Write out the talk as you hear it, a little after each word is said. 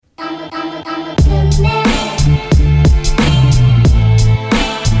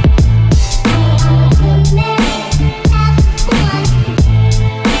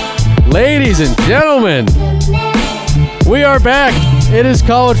and gentlemen, we are back. It is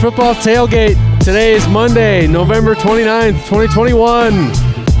College Football Tailgate. Today is Monday, November 29th, 2021.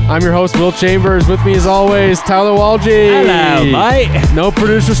 I'm your host, Will Chambers. With me, as always, Tyler Walgie. Hello, mate. No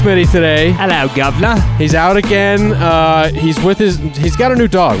producer Smitty today. Hello, Governor. He's out again. He's got a new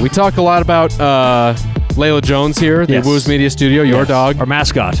dog. We talk a lot about Layla Jones here, the Woos Media Studio, your dog. Our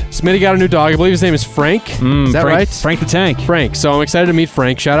mascot. Smitty got a new dog. I believe his name is Frank. Is that right? Frank the Tank. Frank. So I'm excited to meet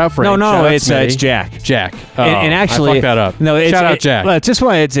Frank. Shout out Frank. No, it's Jack. Jack. And actually, I fucked that up. No, shout out Jack. Well, it's just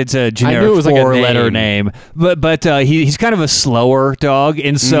why it's a generic it was like a four-letter name. But he's kind of a slower dog.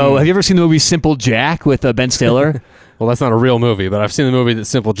 And so, have you ever seen the movie Simple Jack with Ben Stiller? Well, that's not a real movie, but I've seen the movie that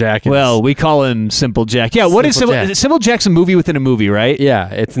Simple Jack is. Well, we call him Simple Jack. Yeah, what is Simple Jack's a movie within a movie, right? Yeah,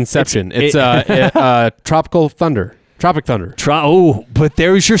 it's Inception. It's Tropical Thunder. Tropic Thunder. But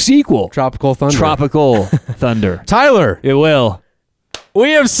there's your sequel. Tropical Thunder. Tropical Thunder. Tyler. It will.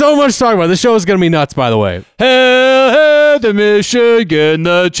 We have so much to talk about. This show is going to be nuts, by the way. Hail, hail to Michigan,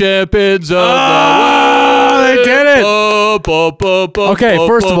 the champions of the world. They did it. Okay,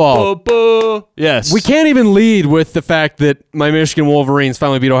 first of all, yes, we can't even lead with the fact that my Michigan Wolverines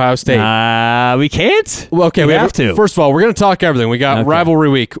finally beat Ohio State. We can't? Well, okay, we have to. First of all, we're going to talk everything. We got Rivalry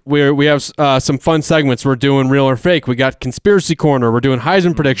Week. We have some fun segments. We're doing Real or Fake. We got Conspiracy Corner. We're doing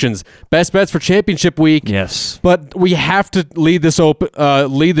Heisman predictions. Best bets for Championship Week. Yes. But we have to lead the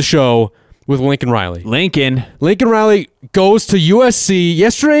show with Lincoln Riley. Lincoln Riley goes to USC.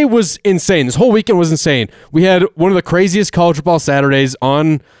 Yesterday was insane. This whole weekend was insane. We had one of the craziest college football Saturdays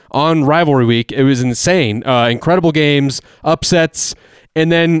on Rivalry Week. It was insane. Incredible games, upsets,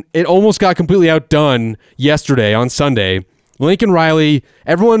 and then it almost got completely outdone yesterday on Sunday. Lincoln Riley,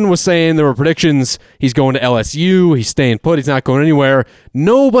 everyone was saying there were predictions. He's going to LSU. He's staying put. He's not going anywhere.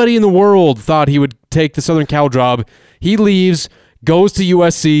 Nobody in the world thought he would take the Southern Cal job. He leaves, goes to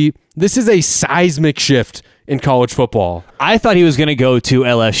USC. This is a seismic shift in college football. I thought he was going to go to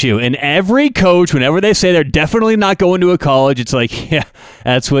LSU. And every coach, whenever they say they're definitely not going to a college, it's like, yeah,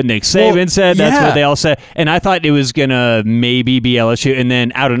 that's what Nick Saban said. That's what they all said. And I thought it was going to maybe be LSU and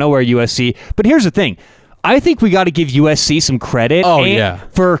then out of nowhere USC. But here's the thing. I think we got to give USC some credit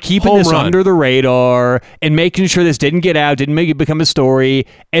for keeping this under the radar and making sure this didn't get out, didn't make it become a story,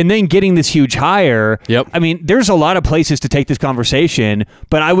 and then getting this huge hire. Yep. I mean, there's a lot of places to take this conversation,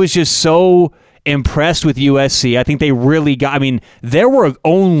 but I was just so impressed with USC. I think they really got, I mean, there were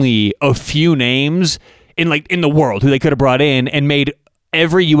only a few names in the world who they could have brought in and made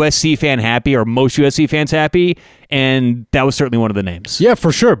every USC fan happy or most USC fans happy, and that was certainly one of the names. Yeah,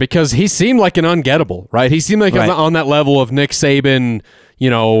 for sure, because he seemed like an ungettable, right? He seemed like on that level of Nick Saban,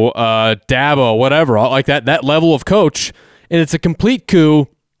 Dabo, whatever, like that level of coach, and it's a complete coup.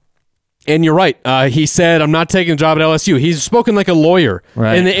 And you're right. He said, I'm not taking a job at LSU. He's spoken like a lawyer.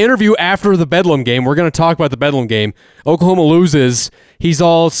 Right. In the interview after the Bedlam game, we're going to talk about the Bedlam game. Oklahoma loses. He's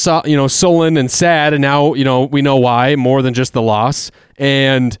all sullen and sad, and now we know why, more than just the loss.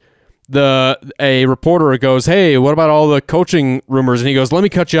 And a reporter goes, hey, what about all the coaching rumors? And he goes, let me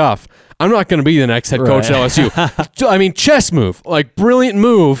cut you off. I'm not going to be the next head coach at LSU. I mean, chess move, like brilliant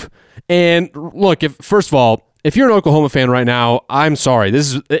move. And look, first of all, if you're an Oklahoma fan right now, I'm sorry.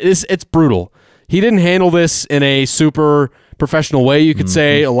 It's brutal. He didn't handle this in a super professional way, you could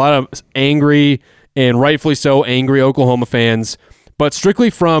say. A lot of angry, and rightfully so, angry Oklahoma fans. But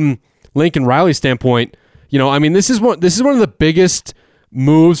strictly from Lincoln Riley's standpoint, I mean, this is one of the biggest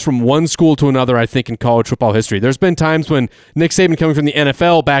moves from one school to another, I think, in college football history. There's been times when Nick Saban coming from the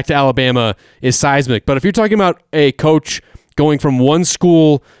NFL back to Alabama is seismic. But if you're talking about a coach going from one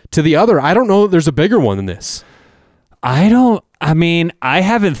school to the other, I don't know that there's a bigger one than this. I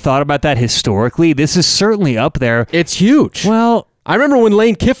haven't thought about that historically. This is certainly up there. It's huge. Well, I remember when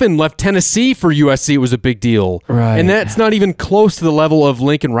Lane Kiffin left Tennessee for USC, it was a big deal. Right. And that's not even close to the level of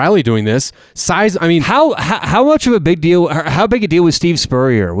Lincoln Riley doing this. How much of a big deal, how big a deal was Steve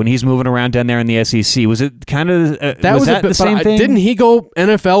Spurrier when he's moving around down there in the SEC? Was it kind of, the same thing? Didn't he go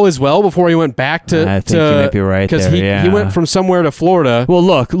NFL as well before he went back to... I think you might be right there, because he went from somewhere to Florida. Well,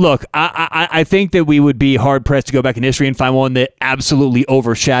 look, I think that we would be hard-pressed to go back in history and find one that absolutely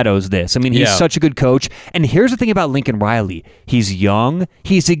overshadows this. I mean, he's such a good coach. And here's the thing about Lincoln Riley. He's young.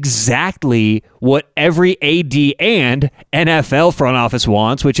 He's exactly what every AD and NFL front office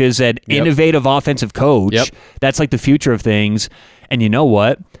wants, which is an innovative offensive coach. Yep. That's like the future of things. And you know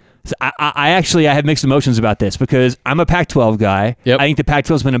what? I have mixed emotions about this because I'm a Pac-12 guy. Yep. I think the Pac-12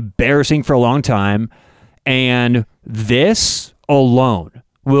 has been embarrassing for a long time. And this alone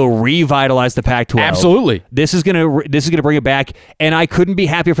will revitalize the Pac-12. Absolutely. This is gonna bring it back, and I couldn't be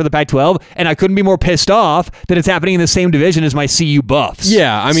happier for the Pac-12, and I couldn't be more pissed off that it's happening in the same division as my CU Buffs.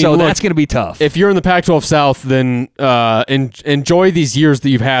 Yeah, I mean, so look, that's gonna be tough. If you're in the Pac-12 South, then enjoy these years that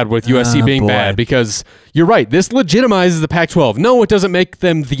you've had with USC being bad, because you're right. This legitimizes the Pac-12. No, it doesn't make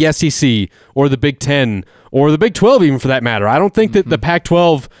them the SEC or the Big Ten or the Big 12, even for that matter. I don't think that the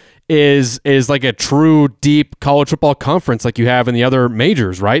Pac-12 is like a true deep college football conference like you have in the other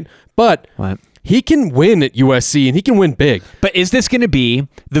majors, right? But he can win at USC, and he can win big. But is this going to be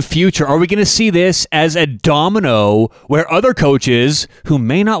the future? Are we going to see this as a domino where other coaches who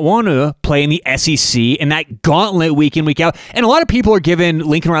may not want to play in the SEC and that gauntlet week in, week out, and a lot of people are giving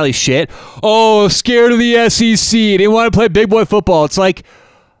Lincoln Riley shit, oh, scared of the SEC, didn't want to play big boy football. It's like,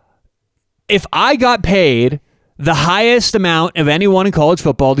 if I got paid the highest amount of anyone in college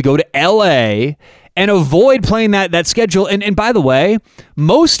football to go to LA and avoid playing that schedule. And by the way,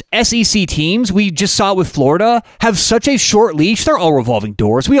 most SEC teams, we just saw it with Florida, have such a short leash. They're all revolving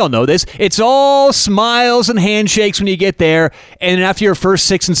doors. We all know this. It's all smiles and handshakes when you get there. And after your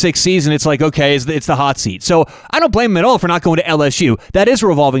first 6-6 season, it's like, okay, it's the hot seat. So I don't blame them at all for not going to LSU. That is a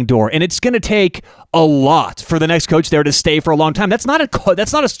revolving door. And it's going to take a lot for the next coach there to stay for a long time. That's not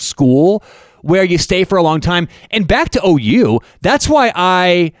a school where you stay for a long time. And back to OU, that's why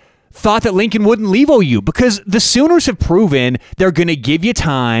I thought that Lincoln wouldn't leave OU, because the Sooners have proven they're going to give you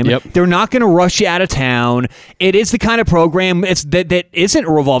time. Yep. They're not going to rush you out of town. It is the kind of program that isn't a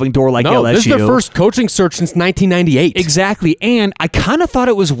revolving door like LSU. This is their first coaching search since 1998. Exactly. And I kind of thought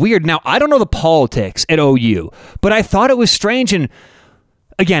it was weird. Now, I don't know the politics at OU, but I thought it was strange. And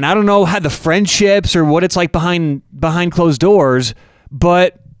again, I don't know how the friendships or what it's like behind closed doors,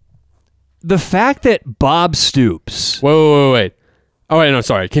 but the fact that Bob Stoops... Wait. Oh, wait, no,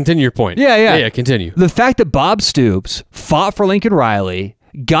 sorry. Continue your point. Yeah, continue. The fact that Bob Stoops fought for Lincoln Riley,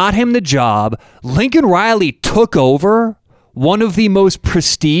 got him the job, Lincoln Riley took over one of the most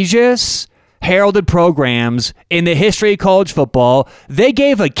prestigious, heralded programs in the history of college football. They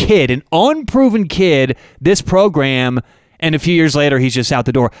gave a kid, an unproven kid, this program, and a few years later, he's just out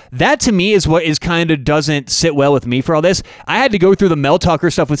the door. That, to me, is what is kind of doesn't sit well with me for all this. I had to go through the Mel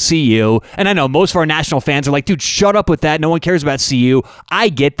Tucker stuff with CU, and I know most of our national fans are like, dude, shut up with that. No one cares about CU. I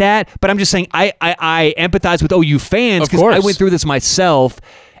get that, but I'm just saying I empathize with OU fans because I went through this myself,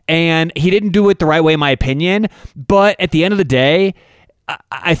 and he didn't do it the right way, in my opinion. But at the end of the day,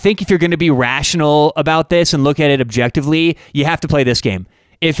 I think if you're going to be rational about this and look at it objectively, you have to play this game.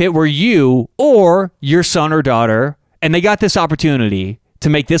 If it were you or your son or daughter, and they got this opportunity to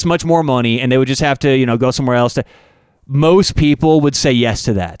make this much more money, and they would just have to, go somewhere else, most people would say yes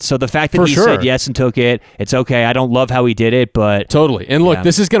to that. So the fact that he said yes and took it, it's okay. I don't love how he did it, but... Totally. And look,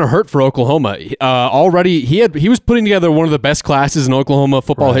 this is going to hurt for Oklahoma. Already, he was putting together one of the best classes in Oklahoma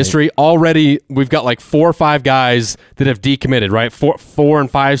football history. Already, we've got like 4 or 5 guys that have decommitted, right? 4 and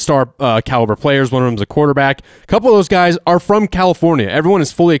 5-star caliber players. One of them's a quarterback. A couple of those guys are from California. Everyone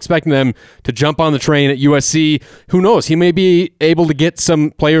is fully expecting them to jump on the train at USC. Who knows? He may be able to get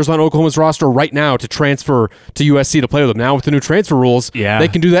some players on Oklahoma's roster right now to transfer to USC to play with them. Now with the new transfer rules, they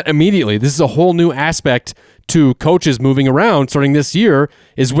can do that immediately. This is a whole new aspect to coaches moving around starting this year,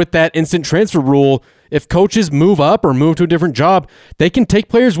 is with that instant transfer rule. If coaches move up or move to a different job, they can take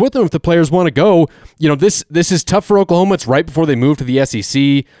players with them if the players want to go. This is tough for Oklahoma. It's right before they move to the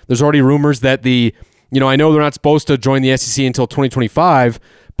SEC. There's already rumors that I know they're not supposed to join the SEC until 2025,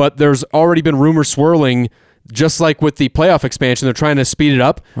 but there's already been rumors swirling. Just like with the playoff expansion, they're trying to speed it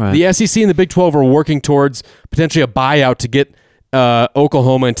up. Right. The SEC and the Big 12 are working towards potentially a buyout to get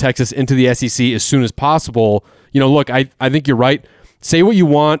Oklahoma and Texas into the SEC as soon as possible. Look, I think you're right. Say what you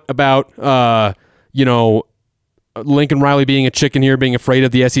want about, Lincoln Riley being a chicken here, being afraid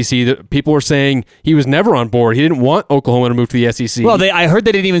of the SEC. People were saying he was never on board. He didn't want Oklahoma to move to the SEC. Well, I heard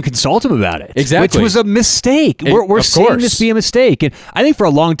they didn't even consult him about it. Exactly. Which was a mistake. We're seeing this be a mistake. And I think for a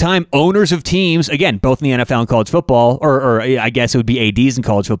long time, owners of teams, again, both in the NFL and college football, or I guess it would be ADs in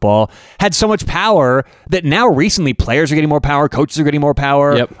college football, had so much power that now recently players are getting more power, coaches are getting more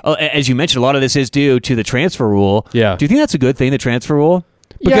power. Yep. As you mentioned, a lot of this is due to the transfer rule. Yeah. Do you think that's a good thing, the transfer rule?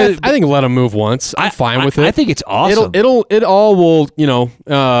 Because I think let them move once. I'm fine with it. I think it's awesome. It all will,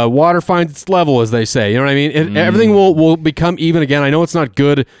 water finds its level, as they say. You know what I mean? Everything will become even again. I know it's not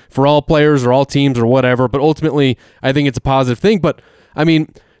good for all players or all teams or whatever, but ultimately, I think it's a positive thing. But I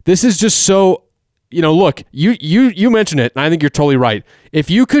mean, this is just so. Look, you mentioned it, and I think you're totally right.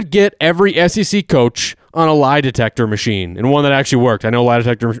 If you could get every SEC coach on a lie detector machine, and one that actually worked, I know lie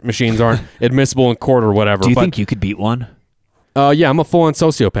detector machines aren't admissible in court or whatever. Do you think you could beat one? Yeah, I'm a full-on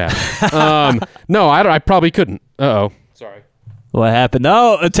sociopath. No, I probably couldn't. Uh-oh. Sorry. What happened?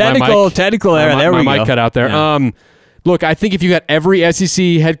 No, a technical error. There we go. My mic cut out there. Yeah. Look, I think if you got every SEC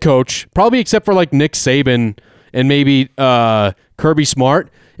head coach, probably except for like Nick Saban and maybe Kirby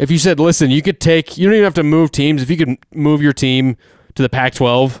Smart, if you said, listen, you don't even have to move teams. If you could move your team to the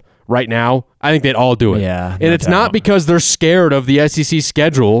Pac-12 right now, I think they'd all do it. Yeah, and it's not because they're scared of the SEC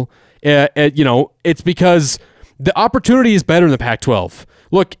schedule. It's because the opportunity is better in the Pac-12.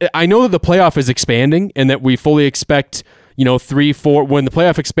 Look, I know that the playoff is expanding and that we fully expect 3, 4, when the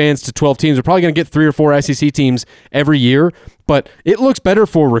playoff expands to 12 teams, we're probably going to get 3 or 4 SEC teams every year, but it looks better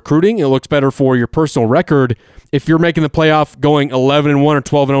for recruiting. It looks better for your personal record if you're making the playoff going 11-1 or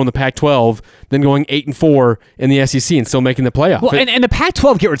 12-0 in the Pac-12 than going 8-4 in the SEC and still making the playoff. Well, and the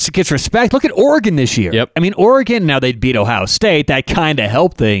Pac-12 gets respect. Look at Oregon this year. Yep. I mean, Oregon, now they beat Ohio State. That kind of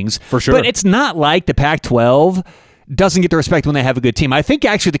helped things. For sure. But it's not like the Pac-12 doesn't get the respect when they have a good team. I think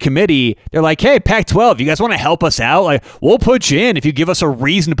actually the committee, they're like, hey, Pac-12, you guys want to help us out? Like, we'll put you in if you give us a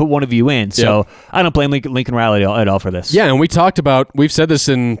reason to put one of you in. So I don't blame Lincoln Riley at all for this. Yeah, and we've said this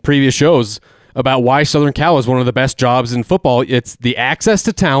in previous shows about why Southern Cal is one of the best jobs in football. It's the access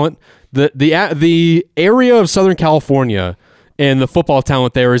to talent. The area of Southern California and the football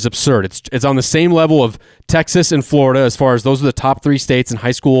talent there is absurd. It's on the same level of Texas and Florida as far as those are the top 3 states in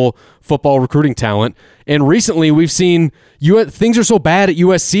high school football recruiting talent. And recently we've seen things are so bad at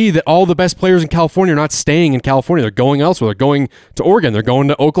USC that all the best players in California are not staying in California. They're going elsewhere. They're going to Oregon. They're going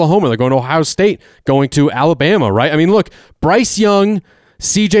to Oklahoma. They're going to Ohio State, going to Alabama, right? I mean, look, Bryce Young,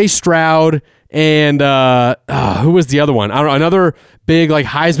 CJ Stroud, and who was the other one? I don't know, another big like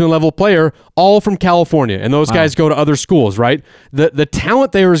Heisman level player, all from California, and those guys go to other schools, right? The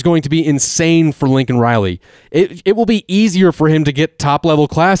talent there is going to be insane for Lincoln Riley. It will be easier for him to get top level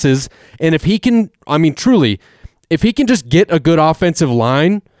classes, and if he can, if he can just get a good offensive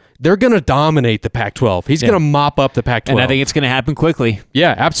line, they're going to dominate the Pac-12. He's going to mop up the Pac-12. And I think it's going to happen quickly.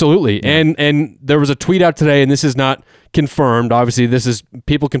 Yeah, absolutely. Yeah. And there was a tweet out today, and this is not confirmed. Obviously,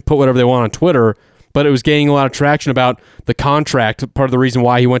 people can put whatever they want on Twitter, but it was gaining a lot of traction about the contract, part of the reason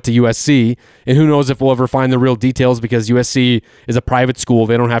why he went to USC. And who knows if we'll ever find the real details because USC is a private school.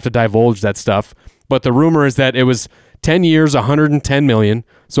 They don't have to divulge that stuff. But the rumor is that it was 10 years, $110 million,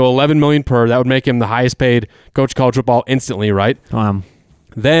 so $11 million per. That would make him the highest paid coach of college football instantly, right?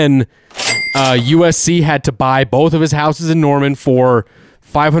 Then USC had to buy both of his houses in Norman for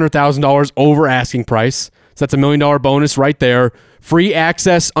 $500,000 over asking price. So that's $1 million bonus right there. Free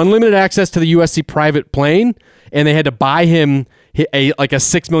access, unlimited access to the USC private plane, and they had to buy him a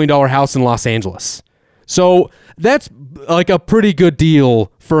 $6 million house in Los Angeles. So that's like a pretty good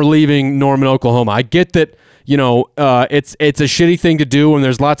deal for leaving Norman, Oklahoma. I get that, it's a shitty thing to do, and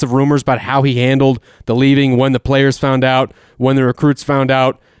there's lots of rumors about how he handled the leaving, when the players found out, when the recruits found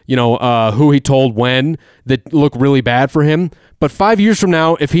out, who he told when, that look really bad for him. But 5 years from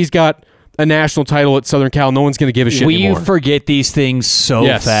now, if he's got a national title at Southern Cal, no one's going to give a shit anymore. We forget these things so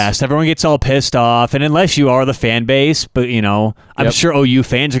fast. Everyone gets all pissed off, and unless you are the fan base, but I'm sure OU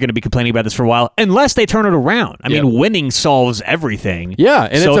fans are going to be complaining about this for a while, unless they turn it around. I mean, winning solves everything. Yeah,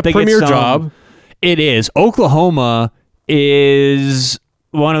 and so it's a premier job. It is. Oklahoma is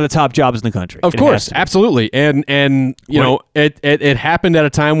one of the top jobs in the country. Of course, absolutely. And it happened at a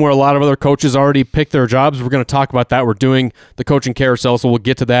time where a lot of other coaches already picked their jobs. We're going to talk about that. We're doing the coaching carousel, so we'll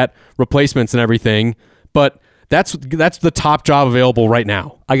get to that, replacements and everything. But that's the top job available right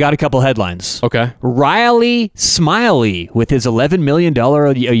now. I got a couple headlines. Okay. Riley Smiley with his $11 million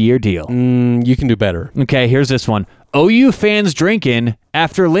a year deal. You can do better. Okay, here's this one. OU fans drinking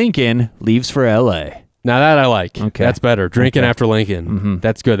after Lincoln leaves for L.A. Now that I like. Okay. That's better. Drinking after Lincoln. Mm-hmm.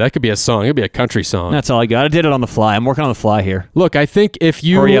 That's good. That could be a song. It could be a country song. That's all I got. I did it on the fly. I'm working on the fly here. Look, I think if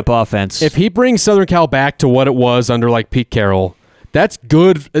you... Hurry up offense. If he brings Southern Cal back to what it was under like Pete Carroll, that's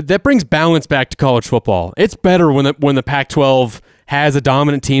good. That brings balance back to college football. It's better when the Pac-12 has a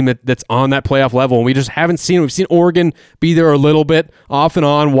dominant team that's on that playoff level, and we just haven't seen it. We've seen Oregon be there a little bit, off and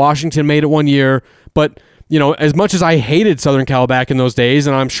on. Washington made it one year, but as much as I hated Southern Cal back in those days,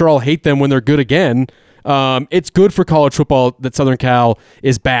 and I'm sure I'll hate them when they're good again, it's good for college football that Southern Cal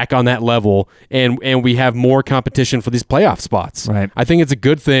is back on that level, and we have more competition for these playoff spots. Right. I think it's a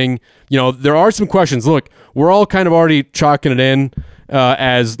good thing. There are some questions. Look, we're all kind of already chalking it in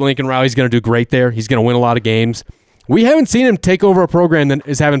as Lincoln Riley's going to do great there. He's going to win a lot of games. We haven't seen him take over a program that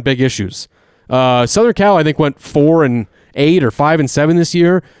is having big issues. Southern Cal, I think, went 4-8 or 5-7 this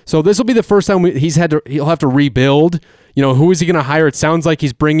year. So this will be the first time he'll have to rebuild. Who is he going to hire? It sounds like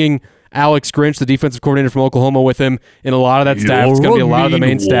he's bringing Alex Grinch, the defensive coordinator from Oklahoma, with him, and a lot of that staff. It's going to be a lot of the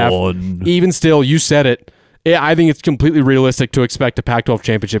main staff. Even still, you said it. I think it's completely realistic to expect a Pac-12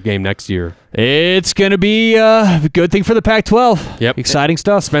 championship game next year. It's going to be a good thing for the Pac-12. Yep. Exciting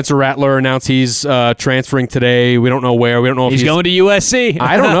stuff. Spencer Rattler announced he's transferring today. We don't know where. We don't know if he's going to USC.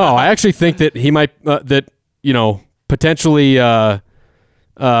 I don't know. I actually think that he might, potentially,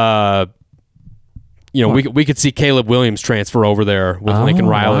 we could see Caleb Williams transfer over there with Lincoln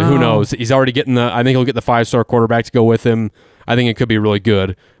Riley. Wow. Who knows? He's already getting I think he'll get the 5-star quarterback to go with him. I think it could be really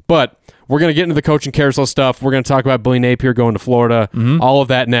good. But we're going to get into the coaching carousel stuff. We're going to talk about Billy Napier going to Florida, all of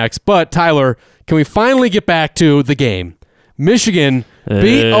that next. But, Tyler, can we finally get back to the game? Michigan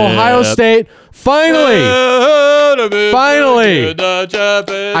beat Ohio State. Finally!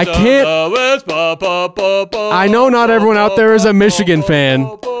 I know not everyone out there is a Michigan fan,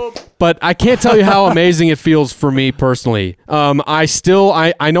 but I can't tell you how amazing it feels for me personally.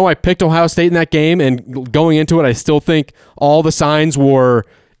 I know I picked Ohio State in that game, and going into it, I still think all the signs were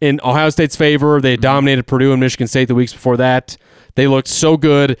in Ohio State's favor. They dominated Purdue and Michigan State the weeks before that. They looked so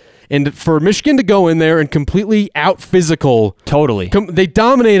good. And for Michigan to go in there and completely out-physical. Totally. They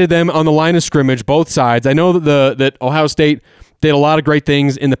dominated them on the line of scrimmage, both sides. I know that Ohio State did a lot of great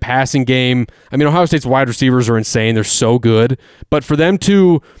things in the passing game. I mean, Ohio State's wide receivers are insane. They're so good. But for them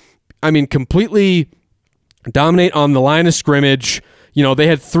to, completely dominate on the line of scrimmage, they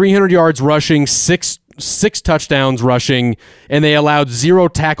had 300 yards rushing, six touchdowns rushing, and they allowed 0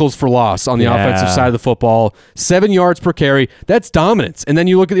 tackles for loss on the offensive side of the football, 7 yards per carry. That's dominance. And then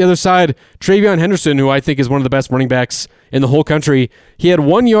you look at the other side, Travion Henderson, who I think is one of the best running backs in the whole country. He had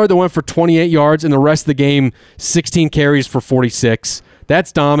 1 yard that went for 28 yards, and the rest of the game, 16 carries for 46.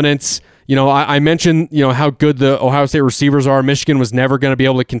 That's dominance. I mentioned, how good the Ohio State receivers are. Michigan was never going to be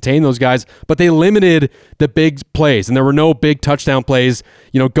able to contain those guys, but they limited the big plays, and there were no big touchdown plays.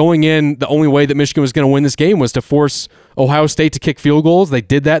 Going in, the only way that Michigan was going to win this game was to force Ohio State to kick field goals. They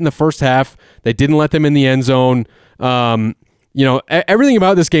did that in the first half. They didn't let them in the end zone. Everything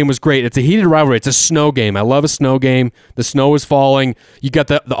about this game was great. It's a heated rivalry. It's a snow game. I love a snow game. The snow is falling. You got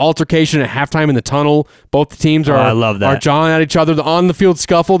the altercation at halftime in the tunnel. Both teams are jawing at each other. The on-the-field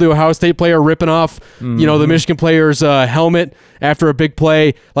scuffle, the Ohio State player ripping off the Michigan player's helmet after a big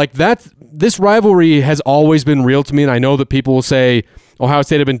play. Like that, this rivalry has always been real to me, and I know that people will say Ohio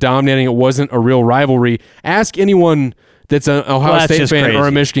State have been dominating. It wasn't a real rivalry. Ask anyone that's an Ohio State fan crazy. Or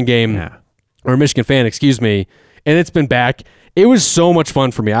a Michigan game or a Michigan fan, excuse me, and it's been back. It was so much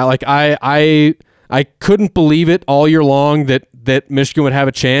fun for me. I couldn't believe it all year long that Michigan would have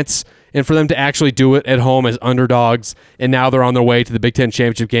a chance, and for them to actually do it at home as underdogs, and now they're on their way to the Big Ten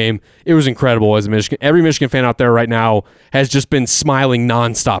championship game. It was incredible. Every Michigan fan out there right now has just been smiling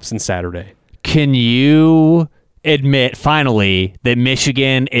nonstop since Saturday. Can you admit finally that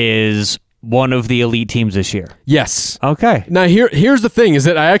Michigan is one of the elite teams this year? Yes. Okay. Now here's the thing: is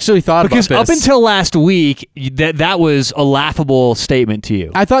that I actually thought because about this. Up until last week, that was a laughable statement to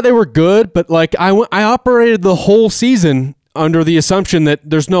you. I thought they were good, but I operated the whole season under the assumption that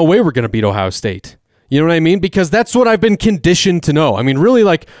there's no way we're going to beat Ohio State. You know what I mean? Because that's what I've been conditioned to know. I mean, really,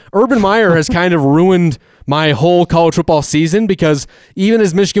 Urban Meyer has kind of ruined my whole college football season, because even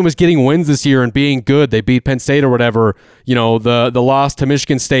as Michigan was getting wins this year and being good, they beat Penn State or whatever, the loss to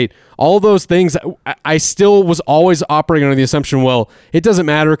Michigan State, all those things, I still was always operating under the assumption, well, it doesn't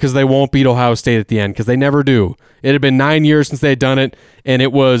matter because they won't beat Ohio State at the end, because they never do. It had been 9 years since they had done it, and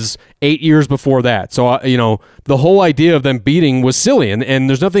it was 8 years before that. So, the whole idea of them beating was silly, and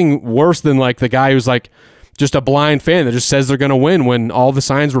there's nothing worse than the guy who's just a blind fan that just says they're going to win when all the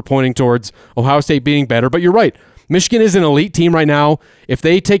signs were pointing towards Ohio State being better. But you're right. Michigan is an elite team right now. If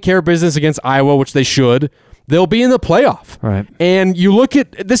they take care of business against Iowa, which they should, they'll be in the playoff. Right. And you look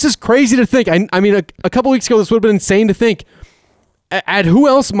at, this is crazy to think. I mean, a couple weeks ago, this would have been insane to think. At who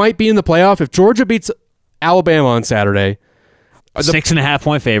else might be in the playoff if Georgia beats Alabama on Saturday? 6.5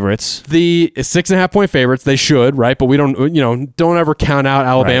 point favorites. The 6.5 point favorites, they should, right? But we don't ever count out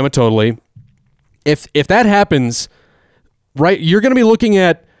Alabama totally. If that happens, right, you're going to be looking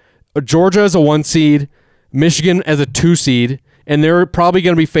at Georgia as a 1 seed, Michigan as a 2 seed, and they're probably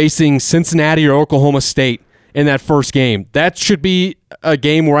going to be facing Cincinnati or Oklahoma State in that first game. That should be a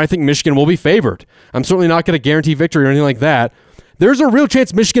game where I think Michigan will be favored. I'm certainly not going to guarantee victory or anything like that. There's a real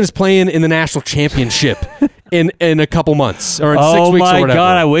chance Michigan is playing in the national championship in a couple months or in 6 weeks or whatever. Oh my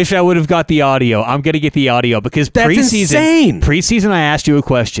God, I wish I would have got the audio. I'm going to get the audio because that's insane. Preseason, I asked you a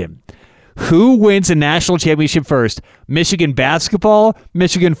question. Who wins a national championship first? Michigan basketball,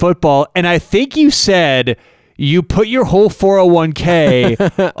 Michigan football, and I think you said you put your whole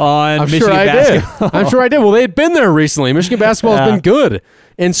 401k on Michigan basketball. I'm sure I did. Well, they had been there recently. Michigan basketball has been good.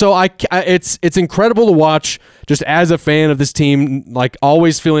 And so it's incredible to watch just as a fan of this team,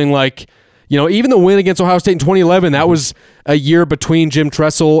 always feeling like, even the win against Ohio State in 2011, that was a year between Jim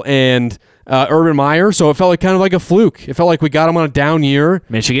Tressel and Urban Meyer, so it felt like kind of like a fluke. It felt like we got him on a down year.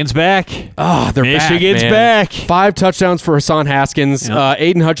 Michigan's back. They're Michigan's back. back. 5 touchdowns for Hassan Haskins. Yep.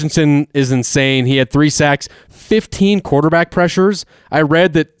 Aiden Hutchinson is insane. He had 3 sacks, 15 quarterback pressures. I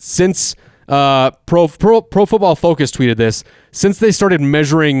read that since Pro Football Focus tweeted this, since they started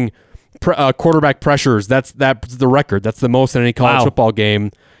measuring quarterback pressures, that's the record. That's the most in any college football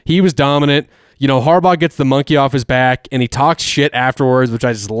game. He was dominant. Harbaugh gets the monkey off his back, and he talks shit afterwards, which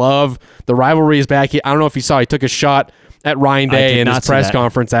I just love. The rivalry is back. I don't know if you saw, he took a shot at Ryan Day in his press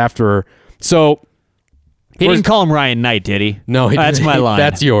conference after. So he didn't call him Ryan Knight, did he? No, he that's my line.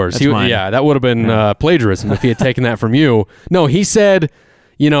 That's yours. That's mine. Yeah, that would have been plagiarism if he had taken that from you. No, he said,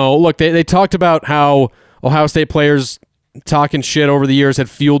 look, they talked about how Ohio State players talking shit over the years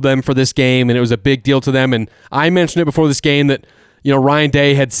had fueled them for this game, and it was a big deal to them. And I mentioned it before this game that Ryan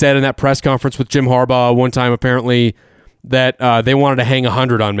Day had said in that press conference with Jim Harbaugh one time, apparently, that they wanted to hang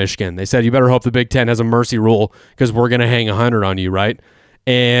 100 on Michigan. They said, you better hope the Big Ten has a mercy rule because we're going to hang 100 on you, right?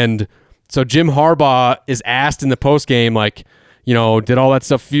 And so Jim Harbaugh is asked in the postgame, did all that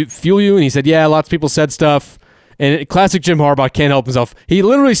stuff fuel you? And he said, yeah, lots of people said stuff. And classic Jim Harbaugh, can't help himself. He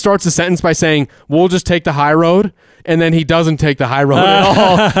literally starts the sentence by saying, we'll just take the high road. And then he doesn't take the high road at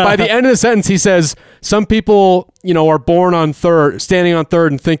all. By the end of the sentence, he says, some people, are born on standing on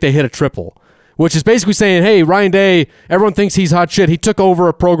third and think they hit a triple, which is basically saying, hey, Ryan Day, everyone thinks he's hot shit. He took over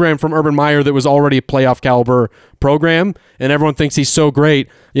a program from Urban Meyer that was already a playoff caliber program, and everyone thinks he's so great.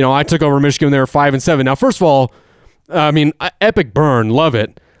 I took over Michigan. They were 5-7. Now, first of all, epic burn. Love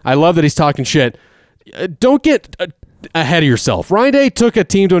it. I love that he's talking shit. Don't get ahead of yourself. Ryan Day took a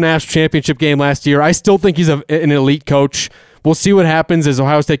team to a national championship game last year. I still think he's an elite coach. We'll see what happens as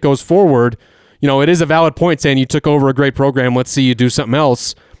Ohio State goes forward. It is a valid point saying you took over a great program. Let's see you do something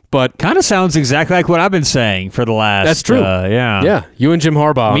else. But kind of sounds exactly like what I've been saying for the last. That's true. Yeah. You and Jim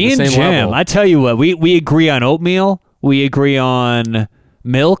Harbaugh. Me on the and same Jim. level. I tell you what, we agree on oatmeal. We agree on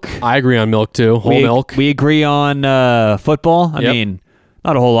milk. I agree on milk too. Whole milk. We agree on football. I Yep. mean,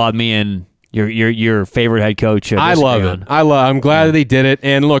 not a whole lot. Me and your favorite head coach. I love it. I'm glad that he did it.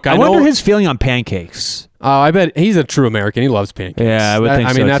 And look, I wonder know, his feeling on pancakes. I bet he's a true American. He loves pancakes. Yeah, I would think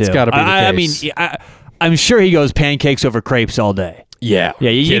so that's too. got to be the case. I'm sure he goes pancakes over crepes all day. Yeah.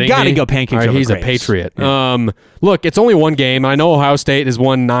 You got to go pancakes over he's crepes. A patriot. Yeah. Look, it's only one game. I know Ohio State has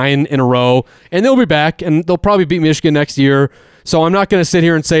won 9 in a row, and they'll be back, and they'll probably beat Michigan next year. So I'm not going to sit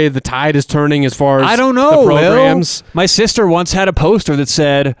here and say the tide is turning as far as I don't know, the programs. Will. My sister once had a poster that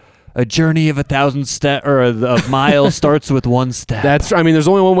said, "A journey of 1,000 of miles starts with one step." There's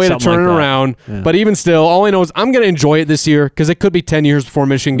only one way to turn it around. Yeah. But even still, all I know is I'm going to enjoy it this year because it could be 10 years before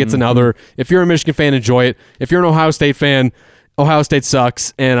Michigan gets another. If you're a Michigan fan, enjoy it. If you're an Ohio State fan, Ohio State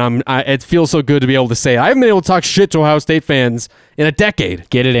sucks, and it feels so good to be able to say it. I haven't been able to talk shit to Ohio State fans in a decade.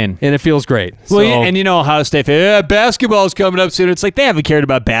 Get it in. And it feels great. Well, and Ohio State fans, basketball's coming up soon. It's like they haven't cared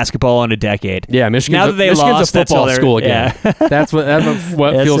about basketball in a decade. Yeah, Michigan's lost, a football school again. Yeah. That's what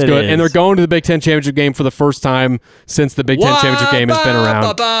yes, feels good. And they're going to the Big Ten championship game for the first time since the Big Ten championship game has been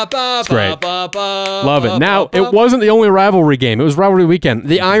around. It's great. Love it. Now, it wasn't the only rivalry game. It was rivalry weekend.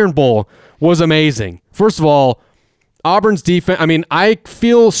 The Iron Bowl was amazing. First of all, Auburn's defense, I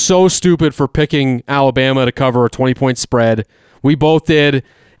feel so stupid for picking Alabama to cover a 20-point spread. We both did,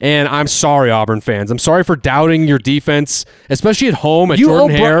 and I'm sorry, Auburn fans. I'm sorry for doubting your defense, especially at home at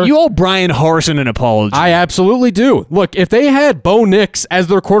Jordan Hare. You owe Brian Harsin an apology. I absolutely do. Look, if they had Bo Nix as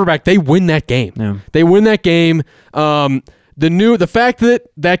their quarterback, they win that game. Yeah. They win that game. The fact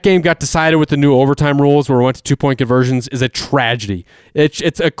that game got decided with the new overtime rules where we went to 2-point conversions is a tragedy.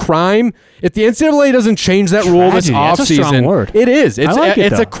 It's a crime. If the NCAA doesn't change that rule this offseason, that's a strong word. It is.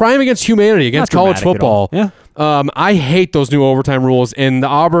 It's a crime against humanity, against college football. Yeah. I hate those new overtime rules, and the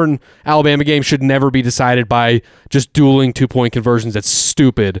Auburn-Alabama game should never be decided by just dueling 2-point conversions. That's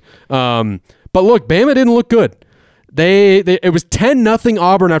stupid. But look, Bama didn't look good. It was 10-0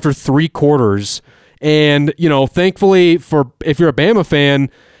 Auburn after 3 quarters. And, thankfully, if you're a Bama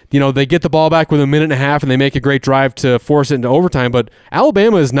fan, they get the ball back with a minute and a half and they make a great drive to force it into overtime. But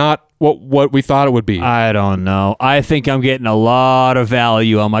Alabama is not what we thought it would be. I don't know. I think I'm getting a lot of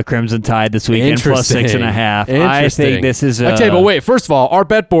value on my Crimson Tide this weekend, plus 6.5. I think this is I tell you, but wait, first of all, our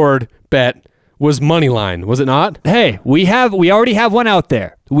bet board bet was money line, was it not? Hey, we already have one out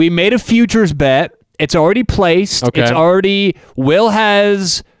there. We made a futures bet. It's already placed. Okay. It's already, Will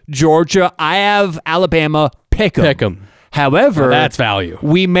has Georgia. I have Alabama. Pick 'em. However, that's value.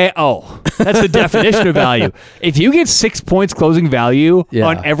 That's the definition of value. If you get 6 points closing value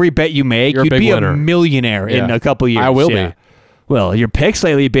on every bet you make, you'd be a millionaire in a couple years. I will be. Well, your picks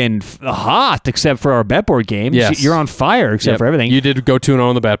lately have been hot, except for our bet board games. Yes. You're on fire, except for everything. You did go 2-0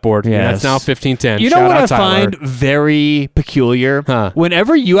 on the bet board. Yes. And that's now 15-10. You know what I find very peculiar? Huh.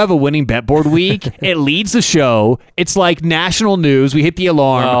 Whenever you have a winning bet board week, it leads the show. It's like national news. We hit the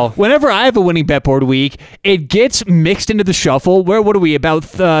alarm. Well, Whenever I have a winning bet board week, it gets mixed into the shuffle. What are we, about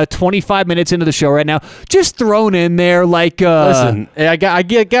 25 minutes into the show right now? Just thrown in there like... listen, I got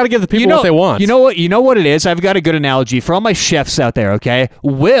to give the people what they want. You know what it is? I've got a good analogy for all my chefs out there, okay?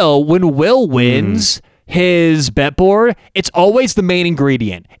 When Will wins his bet board, it's always the main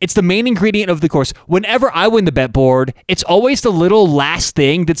ingredient. It's the main ingredient of the course. Whenever I win the bet board, it's always the little last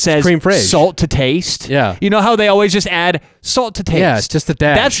thing that says Creme fraiche. Salt to taste. Yeah. You know how they always just add salt to taste? Yeah, it's just a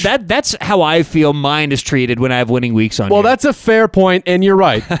dash. That's how I feel mine is treated when I have winning weeks on Well, here. that's a fair point, and you're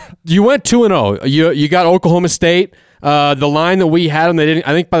right. You went 2-0. You got Oklahoma State. The line that we had them, they didn't.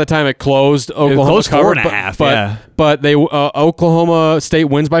 I think by the time it closed, Oklahoma closed covered, 4.5. But they Oklahoma State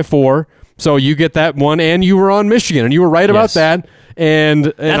wins by 4, so you get that one, and you were on Michigan, and you were right about Yes. that. And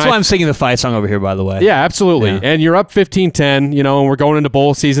That's why I'm singing the fight song over here, by the way. Yeah, absolutely. Yeah. And you're up 15-10. And we're going into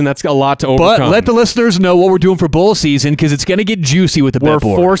bowl season. That's a lot to overcome. But let the listeners know what we're doing for bowl season because it's going to get juicy with the We're bet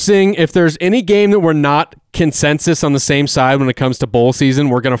board. forcing, if there's any game that we're not consensus on the same side when it comes to bowl season,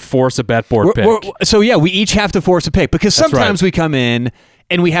 we're going to force a bet board pick. We each have to force a pick because That's sometimes right. we come in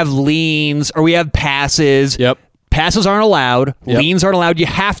and we have leans or we have passes. Yep. Passes aren't allowed. Yep. Leans aren't allowed. You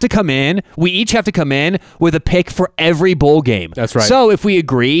have to come in. We each have to come in with a pick for every bowl game. That's right. So if we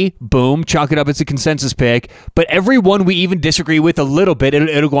agree, boom, chalk it up as a consensus pick. But every one we even disagree with a little bit,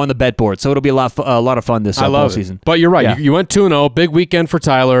 it'll go on the bet board. So it'll be a lot of fun this bowl season. But you're right. Yeah. You went 2-0. Big weekend for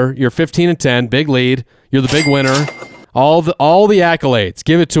Tyler. You're 15-10. Big lead. You're the big winner. All the accolades.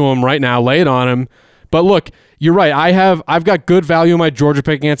 Give it to him right now. Lay it on him. But look, you're right. I've got good value in my Georgia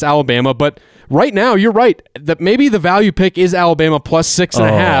pick against Alabama, but right now you're right. That maybe the value pick is Alabama plus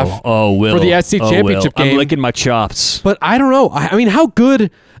 6.5 Will. for the SEC championship game. I'm licking my chops. But I don't know. I mean, how good?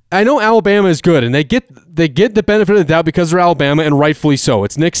 I know Alabama is good, and they get the benefit of the doubt because they're Alabama, and rightfully so.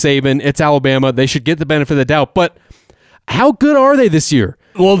 It's Nick Saban. It's Alabama. They should get the benefit of the doubt. But how good are they this year?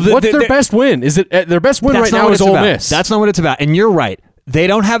 Well, what's their best win? Is it their best win right now is Ole Miss? That's not what it's about. And you're right. They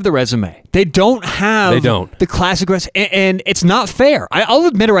don't have the resume. They don't have the classic resume. And it's not fair. I'll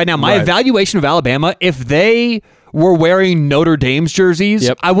admit it right now. My evaluation of Alabama, if they were wearing Notre Dame's jerseys,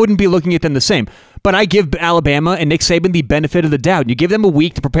 I wouldn't be looking at them the same. But I give Alabama and Nick Saban the benefit of the doubt. You give them a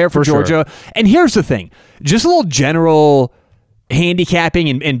week to prepare for Georgia. Sure. And here's the thing. Just a little general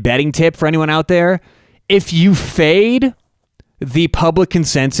handicapping and betting tip for anyone out there. If you fade the public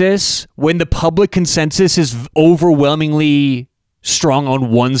consensus, when the public consensus is overwhelmingly strong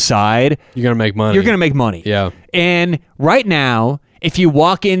on one side, you're going to make money. You're going to make money. Yeah. And right now, if you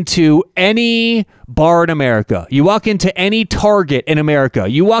walk into any bar in America, you walk into any Target in America,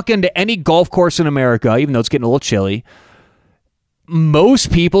 you walk into any golf course in America, even though it's getting a little chilly,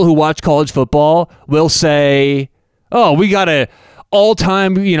 most people who watch college football will say, oh, we got a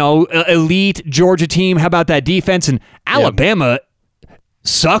all-time, elite Georgia team. How about that defense? And Alabama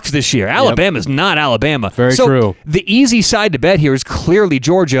sucks this year. Alabama's not Alabama. Very true. The easy side to bet here is clearly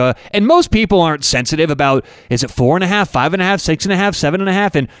Georgia, and most people aren't sensitive about, is it 4.5, 5.5, 6.5,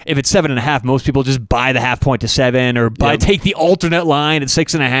 7.5? And if it's 7.5, most people just buy the half point to 7 or take the alternate line at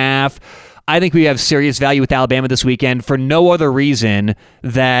 6.5. I think we have serious value with Alabama this weekend for no other reason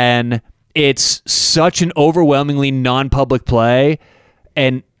than it's such an overwhelmingly non-public play,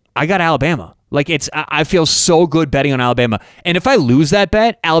 and I got Alabama. I feel so good betting on Alabama. And if I lose that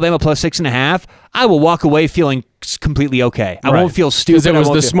bet, Alabama plus 6.5, I will walk away feeling completely okay. I won't feel stupid. Because it was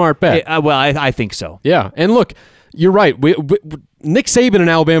the smart bet. I think so. Yeah. And look, you're right. Nick Saban and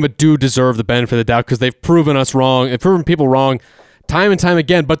Alabama do deserve the benefit of the doubt because they've proven us wrong. They've proven people wrong time and time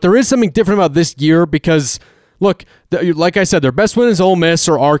again. But there is something different about this year because, look, like I said, their best win is Ole Miss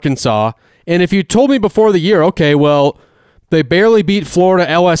or Arkansas. And if you told me before the year, okay, well, they barely beat Florida,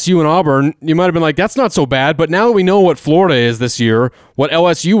 LSU, and Auburn, you might have been like, that's not so bad. But now that we know what Florida is this year, what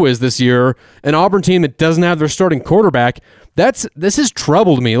LSU is this year, an Auburn team that doesn't have their starting quarterback, this has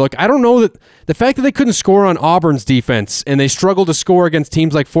troubled me. Look, I don't know that the fact that they couldn't score on Auburn's defense and they struggled to score against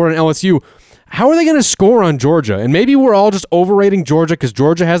teams like Florida and LSU, how are they going to score on Georgia? And maybe we're all just overrating Georgia because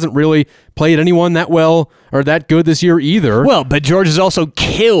Georgia hasn't really played anyone that well or that good this year either. Well, but Georgia's also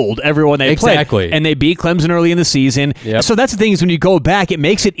killed everyone they played. And they beat Clemson early in the season. Yep. So that's the thing is when you go back, it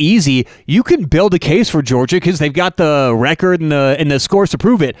makes it easy. You can build a case for Georgia because they've got the record and the scores to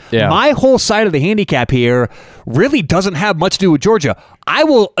prove it. Yeah. My whole side of the handicap here really doesn't have much to do with Georgia. I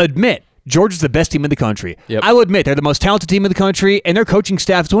will admit, Georgia's the best team in the country. Yep. I will admit they're the most talented team in the country, and their coaching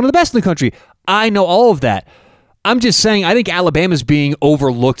staff is one of the best in the country. I know all of that. I'm just saying, I think Alabama's being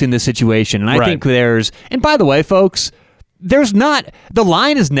overlooked in this situation. And I Right. think and by the way, folks, the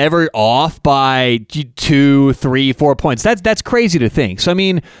line is never off by 2, 3, 4 points. That's crazy to think. So, I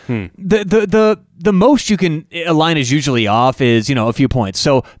mean, the most a line is usually off is, a few points.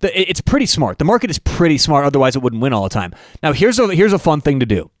 So it's pretty smart. The market is pretty smart. Otherwise it wouldn't win all the time. Now, here's a fun thing to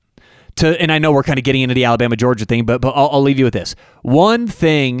do. And I know we're kind of getting into the Alabama-Georgia thing, but I'll leave you with this. One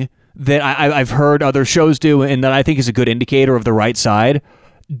thing that I've heard other shows do and that I think is a good indicator of the right side,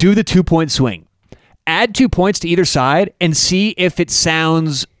 do the 2-point swing. Add 2 points to either side and see if it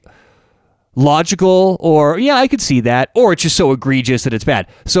sounds logical or, yeah, I could see that, or it's just so egregious that it's bad.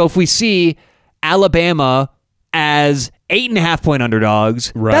 So if we see Alabama as 8.5-point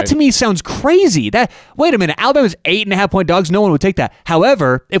underdogs, Right. that to me sounds crazy. Wait a minute, Alabama's 8.5-point dogs, no one would take that.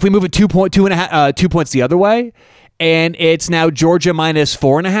 However, if we move it 2 points the other way, and it's now Georgia minus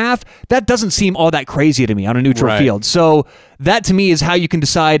 4.5, that doesn't seem all that crazy to me on a neutral Right. field. So that to me is how you can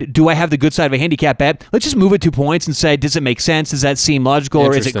decide, do I have the good side of a handicap bet? Let's just move it 2 points and say, does it make sense? Does that seem logical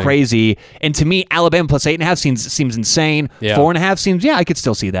or is it Interesting. crazy? And to me, Alabama plus 8.5 seems insane. Yeah. 4.5 seems, I could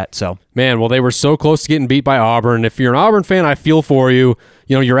still see that. So Man, well, they were so close to getting beat by Auburn. If you're an Auburn fan, I feel for you.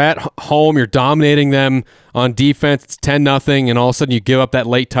 You're at home, you're dominating them on defense. It's 10-0, and all of a sudden you give up that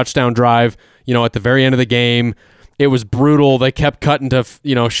late touchdown drive, at the very end of the game. It was brutal. They kept cutting to,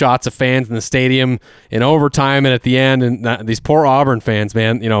 shots of fans in the stadium in overtime and at the end. And these poor Auburn fans,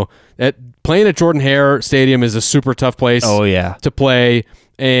 man, playing at Jordan-Hare Stadium is a super tough place to play.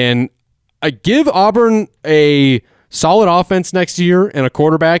 And I give Auburn a solid offense next year and a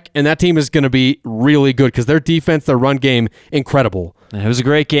quarterback, and that team is going to be really good because their defense, their run game, incredible. it was a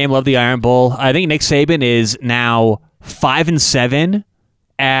great game. Love the Iron Bowl. I think Nick Saban is now 5-7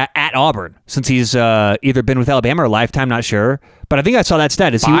 at Auburn since he's either been with Alabama or lifetime, not sure. But I think I saw that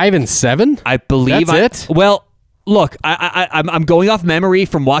stat. 5-7? I believe That's it? Well, look, I'm going off memory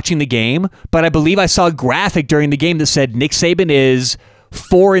from watching the game, but I believe I saw a graphic during the game that said Nick Saban is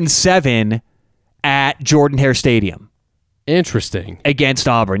 4-7 at Jordan-Hare Stadium. Interesting. Against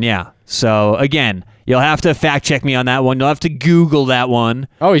Auburn, yeah. So, again, you'll have to fact check me on that one. You'll have to Google that one.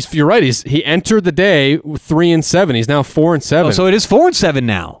 Oh, you're right. He entered the day 3-7. He's now 4-7. Oh, so it is 4-7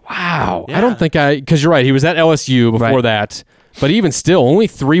 now. Wow. Yeah. I don't think because you're right. He was at LSU before that. But even still, only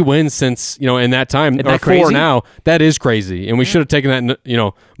 3 wins since, in that time. Isn't or that 4 crazy? now. That is crazy. And we should have taken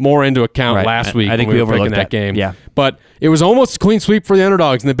that, more into account last week. I think when we were picking overlooked that game. Yeah. But it was almost a clean sweep for the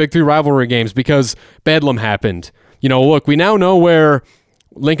underdogs in the Big 3 rivalry games because Bedlam happened. Look, we now know where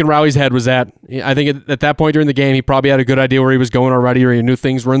Lincoln Riley's head was at. I think at that point during the game, he probably had a good idea where he was going already, or he knew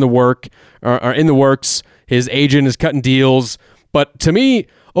things were in the works. His agent is cutting deals. But to me,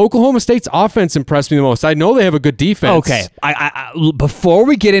 Oklahoma State's offense impressed me the most. I know they have a good defense. Okay. I before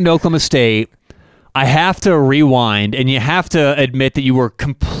we get into Oklahoma State, I have to rewind, and you have to admit that you were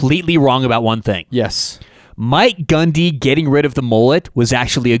completely wrong about one thing. Yes. Mike Gundy getting rid of the mullet was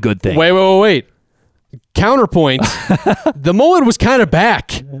actually a good thing. Wait. Counterpoint, the mullet was kind of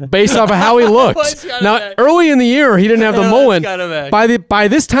back based off of how he looked. Now, early in the year, he didn't have the mullet. By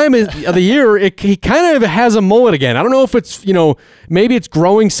this time of the year, he kind of has a mullet again. I don't know if it's, maybe it's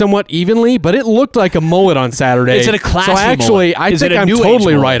growing somewhat evenly, but it looked like a mullet on Saturday. Is it a classy So actually, mullet? I Is think it a I'm new age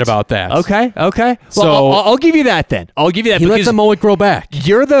totally mullet? right about that. Okay. Well, So I'll give you that then. I'll give you that he let because the mullet grow back.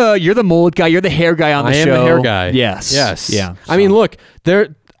 you're the mullet guy. You're the hair guy on the I show. am the hair guy. Yes. Yeah. I mean, look,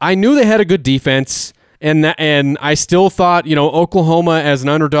 I knew they had a good defense. And I still thought, Oklahoma as an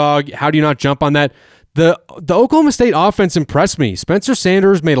underdog, how do you not jump on that? The Oklahoma State offense impressed me. Spencer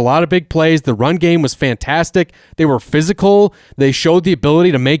Sanders made a lot of big plays. The run game was fantastic. They were physical. They showed the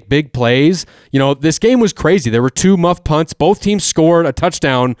ability to make big plays. This game was crazy. There were 2 muff punts. Both teams scored a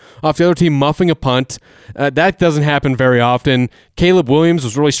touchdown off the other team muffing a punt. That doesn't happen very often. Caleb Williams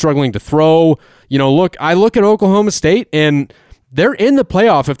was really struggling to throw. I look at Oklahoma State and they're in the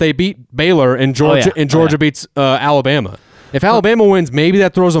playoff if they beat Baylor and Georgia beats Alabama. If Alabama wins, maybe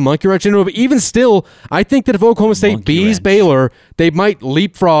that throws a monkey wrench into it. But even still, I think that if Oklahoma State beats Baylor, they might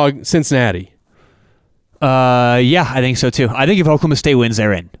leapfrog Cincinnati. Yeah, I think so too. I think if Oklahoma State wins,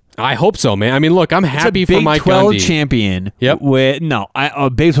 they're in. I hope so, man. I mean, look, I'm happy for Mike Gundy. Big 12 champion. Yep. A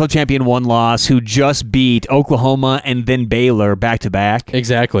Big 12 champion, 1 loss, who just beat Oklahoma and then Baylor back to back.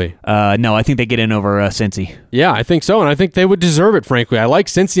 Exactly. No, I think they get in over Cincy. Yeah, I think so, and I think they would deserve it, frankly. I like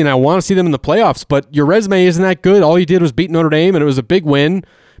Cincy, and I want to see them in the playoffs, but your resume isn't that good. All you did was beat Notre Dame, and it was a big win.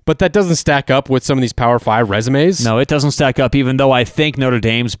 But that doesn't stack up with some of these Power 5 resumes. No, it doesn't stack up, even though I think Notre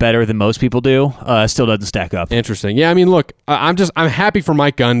Dame's better than most people do. Still doesn't stack up. Interesting. Yeah, I mean, look, I'm happy for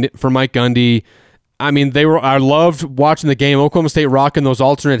Mike Gundy. I mean, I loved watching the game. Oklahoma State rocking those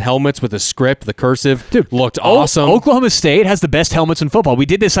alternate helmets with the script, the cursive. Dude, looked awesome. Oklahoma State has the best helmets in football. We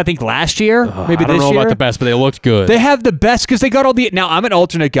did this, I think, last year. Maybe this year. I don't know about the best, but they looked good. They have the best because they got all the. Now, I'm an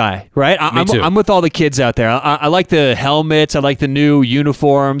alternate guy, right? Me too. I'm with all the kids out there. I like the helmets. I like the new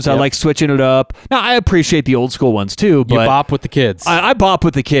uniforms. I like switching it up. Now, I appreciate the old school ones too. But you bop with the kids. I bop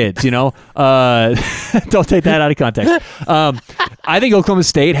with the kids, you know. Don't take that out of context. I think Oklahoma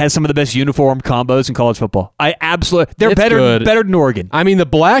State has some of the best uniform combos in college football. They're better than Oregon. I mean, the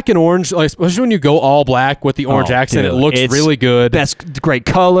black and orange, like, especially when you go all black with the orange accent, it looks really good. Great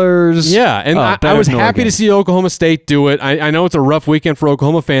colors. Yeah, and I was happy to see Oklahoma State do it. I know it's a rough weekend for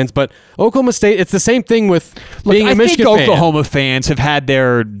Oklahoma fans, but Oklahoma State, it's the same thing with being a Michigan fan. I think Oklahoma fans have had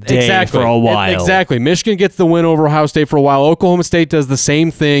their day for a while. Exactly. Michigan gets the win over Ohio State for a while. Oklahoma State does the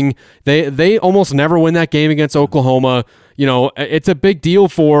same thing. They almost never win that game against Oklahoma. You know, it's a big deal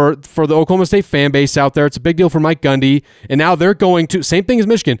for the Oklahoma State fan base out there. It's a big deal for Mike Gundy. And now they're going to, same thing as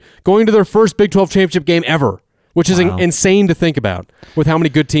Michigan, going to their first Big 12 championship game ever, which is insane to think about with how many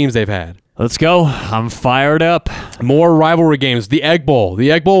good teams they've had. Let's go. I'm fired up. More rivalry games. The Egg Bowl.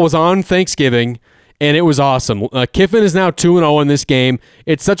 The Egg Bowl was on Thanksgiving, and it was awesome. Kiffin is now 2-0 in this game.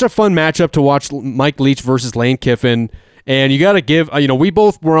 It's such a fun matchup to watch Mike Leach versus Lane Kiffin. And you got to give, we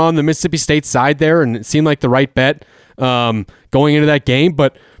both were on the Mississippi State side there, and it seemed like the right bet going into that game.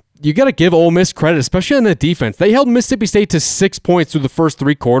 But you got to give Ole Miss credit, especially on the defense. They held Mississippi State to 6 points through the first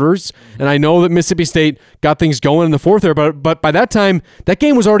 3 quarters, and I know that Mississippi State got things going in the fourth there, but by that time, that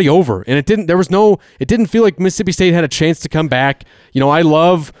game was already over, and it didn't feel like Mississippi State had a chance to come back. You know, I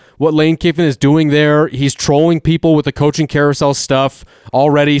love what Lane Kiffin is doing there. He's trolling people with the coaching carousel stuff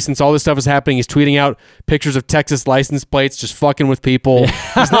already. Since all this stuff is happening, he's tweeting out pictures of Texas license plates, just fucking with people.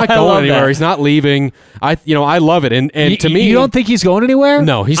 He's not going anywhere. He's not leaving. I love it. And to me, you don't think he's going anywhere?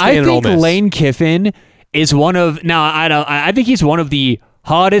 No, he's staying at Ole Miss. I think Lane Kiffin is one of I think he's one of the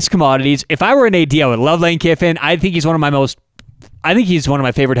hottest commodities. If I were an AD, I would love Lane Kiffin. I think he's one of my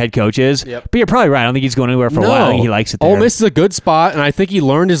favorite head coaches. Yep. But you're probably right. I don't think he's going anywhere for a while. I think he likes it there. Ole Miss is a good spot, and I think he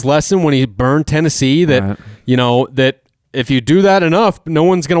learned his lesson when he burned Tennessee that, that if you do that enough, no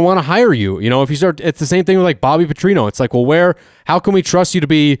one's going to want to hire you. You know, if you start, it's the same thing with like Bobby Petrino. It's like, well, how can we trust you to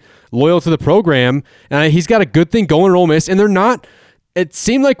be loyal to the program? And he's got a good thing going at Ole Miss, and they're not. It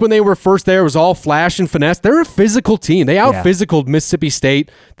seemed like when they were first there, it was all flash and finesse. They're a physical team. They out-physicaled Mississippi State.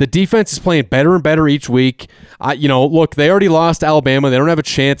 The defense is playing better and better each week. Look, they already lost to Alabama. They don't have a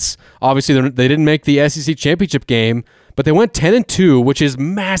chance. Obviously, they didn't make the SEC championship game, but they went 10-2, which is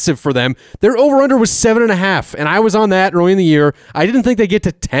massive for them. Their over-under was 7.5, and I was on that early in the year. I didn't think they'd get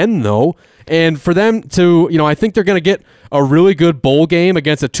to 10, though. And for them to, I think they're going to get a really good bowl game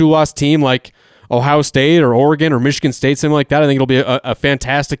against a 2-loss team like Ohio State or Oregon or Michigan State, something like that. I think it'll be a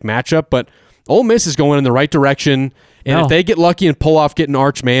fantastic matchup, but Ole Miss is going in the right direction, and if they get lucky and pull off getting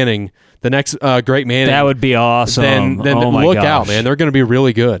Arch Manning, the next great Manning, that would be awesome. Then look out, man. They're going to be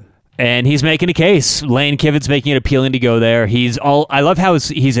really good. And he's making a case. Lane Kiffin's making it appealing to go there. I love how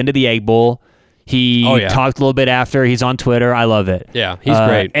he's into the Egg Bowl. He talked a little bit after. He's on Twitter. I love it. Yeah, he's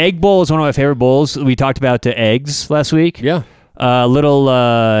great. Egg Bowl is one of my favorite bowls. We talked about the eggs last week. Yeah.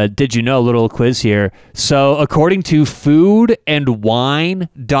 Did you know, little quiz here. So according to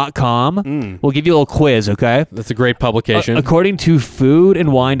foodandwine.com, we'll give you a little quiz, okay? That's a great publication. According to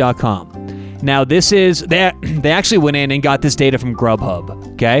foodandwine.com. Now this is, they actually went in and got this data from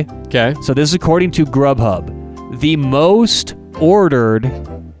Grubhub, okay? Okay. So this is according to Grubhub. The most ordered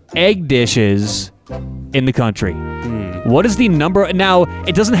egg dishes in the country. What is the number? Now,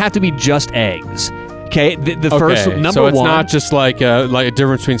 it doesn't have to be just eggs. Okay, the first number one. So it's not just like a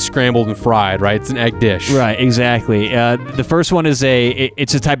difference between scrambled and fried, right? It's an egg dish. Right, exactly. The first one is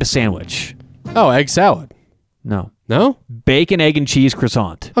it's a type of sandwich. Oh, egg salad. No. No? Bacon, egg, and cheese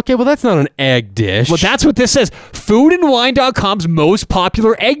croissant. Okay, well, that's not an egg dish. Well, that's what this says. Foodandwine.com's most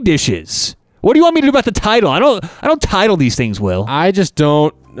popular egg dishes. What do you want me to do about the title? I don't title these things, Will. I just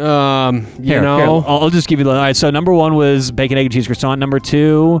don't, Here, I'll just give you the... All right, so number one was bacon, egg, and cheese croissant. Number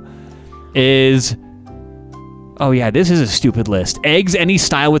two is... Oh, yeah, this is a stupid list. Eggs any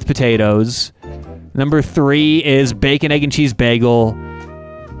style with potatoes. Number three is bacon, egg, and cheese bagel.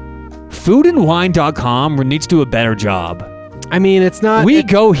 Foodandwine.com needs to do a better job. I mean, it's not... We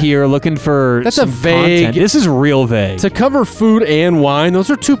go here looking for That's a vague... content. This is real vague. To cover food and wine,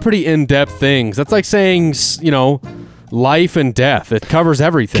 those are two pretty in-depth things. That's like saying, life and death. It covers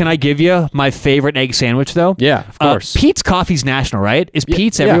everything. Can I give you my favorite egg sandwich, though? Yeah, of course. Pete's Coffee's national, right? Is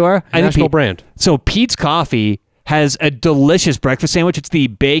Pete's everywhere? National brand. So Pete's Coffee has a delicious breakfast sandwich. It's the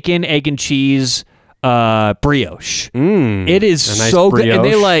bacon, egg, and cheese brioche. It is so good. And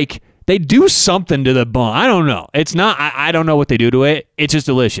They do something to the bun. I don't know. It's not. I don't know what they do to it. It's just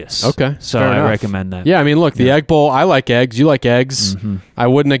delicious. Okay, so fair I enough. recommend that. Yeah, I mean, look, the Egg Bowl. I like eggs. You like eggs. Mm-hmm. I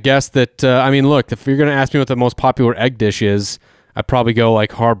wouldn't have guessed that. I mean, look, if you're going to ask me what the most popular egg dish is, I'd probably go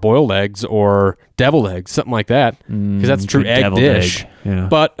like hard-boiled eggs or deviled eggs, something like that, because that's a true egg deviled dish. egg. Yeah.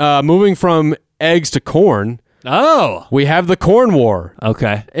 But moving from eggs to corn, Oh, we have the Corn War.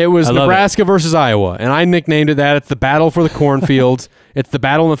 okay. It was I love Nebraska versus Iowa, and I nicknamed it that. It's the battle for the cornfields. It's the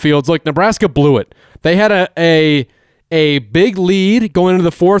battle in the fields. Look, Nebraska blew it. They had a big lead going into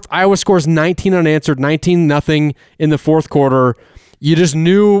the fourth. Iowa scores 19 unanswered, 19-0 in the fourth quarter. You just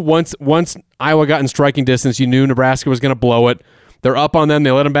knew once Iowa got in striking distance, you knew Nebraska was going to blow it. They're up on them.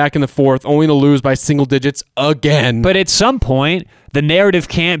 They let them back in the fourth, only to lose by single digits again. But at some point, the narrative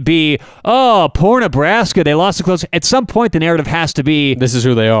can't be, oh, poor Nebraska, they lost the close. At some point, the narrative has to be, this is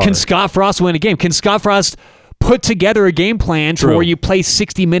who they are. can Scott Frost win a game? Can Scott Frost put together a game plan to True. where you play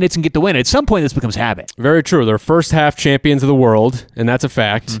 60 minutes and get the win? At some point, this becomes habit. Very true. They're first half champions of the world, and that's a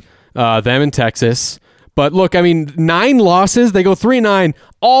fact. Them in Texas. But look, I mean, 9 losses. They go 3-9.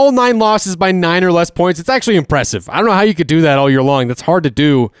 All 9 losses by 9 or less points. It's actually impressive. I don't know how you could do that all year long. That's hard to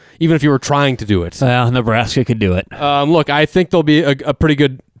do, even if you were trying to do it. Well, Nebraska could do it. Look, I think they'll be a pretty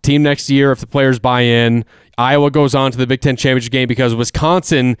good team next year if the players buy in. Iowa goes on to the Big Ten championship game because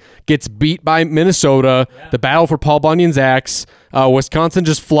Wisconsin gets beat by Minnesota. The battle for Paul Bunyan's axe. Wisconsin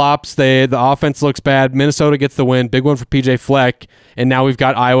just flops. The offense looks bad. Minnesota gets the win. Big one for PJ Fleck. And now we've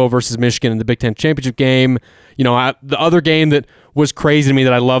got Iowa versus Michigan in the Big Ten championship game. You know, the other game that was crazy to me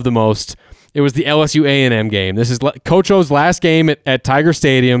that I love the most, it was the LSU A&M game. This is Coach O's last game at Tiger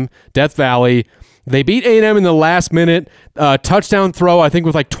Stadium, Death Valley. They beat A&M in the last minute. Touchdown throw, I think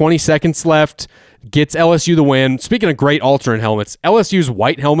with like 20 seconds left, gets LSU the win. Speaking of great alternate helmets, LSU's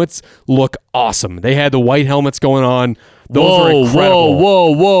white helmets look awesome. They had the white helmets going on. Those are incredible.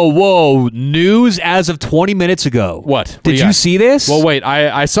 Whoa. News as of 20 minutes ago. What? Did you see this? Well, wait.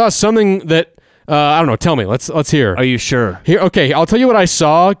 I saw something that I don't know. Tell me. Let's hear. Are you sure? Here, okay. I'll tell you what I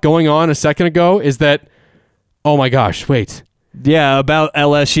saw going on a second ago. Is that? Oh my gosh! Wait. Yeah, about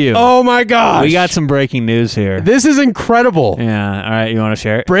LSU. Oh my gosh! We got some breaking news here. This is incredible. Yeah. All right. You want to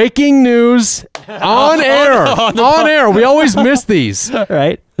share it? Breaking news on air. On air. We always miss these.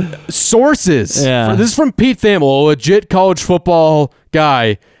 Right. Sources. Yeah. This is from Pete Thamel, a legit college football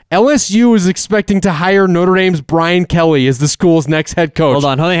guy. LSU is expecting to hire Notre Dame's Brian Kelly as the school's next head coach. Hold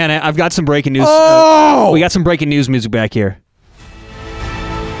on. I've got some breaking news. Oh! We got some breaking news music back here.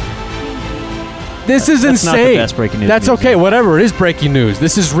 This is That's insane. not the best breaking news That's music. okay. Whatever. It is breaking news.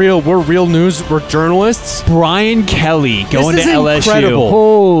 This is real. We're real news. We're journalists. Brian Kelly going to is LSU. incredible.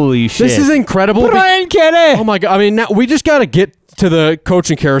 Holy shit. This is incredible. Brian Kelly. Oh my God. I mean, now we just got to get to the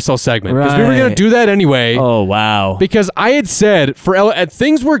coaching carousel segment because we were going to Right. do that anyway. Oh, wow. Because I had said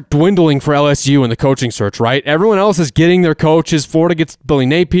things were dwindling for LSU in the coaching search, right? Everyone else is getting their coaches. Florida gets Billy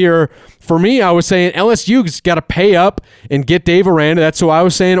Napier. For me, I was saying LSU's got to pay up and get Dave Aranda. That's who I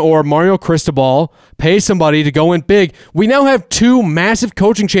was saying. Or Mario Cristobal. Pay somebody to go in big. We now have 2 massive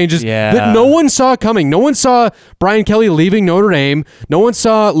coaching changes that no one saw coming. No one saw Brian Kelly leaving Notre Dame. No one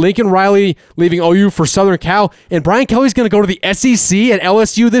saw Lincoln Riley leaving OU for Southern Cal. And Brian Kelly's going to go to the SEC at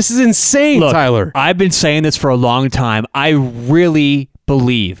LSU. This is insane, Look, Tyler. I've been saying this for a long time. I really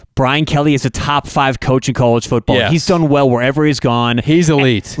believe Brian Kelly is a top 5 coach in college football. Yes. He's done well wherever he's gone. He's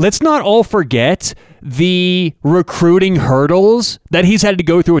elite. And let's not all forget the recruiting hurdles that he's had to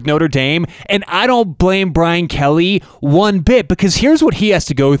go through with Notre Dame. And I don't blame Brian Kelly one bit because here's what he has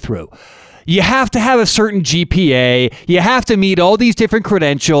to go through. You have to have a certain GPA. You have to meet all these different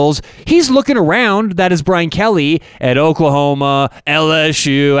credentials. He's looking around, that is Brian Kelly, at Oklahoma,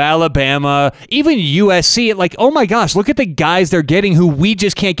 LSU, Alabama, even USC. Like, oh my gosh, look at the guys they're getting who we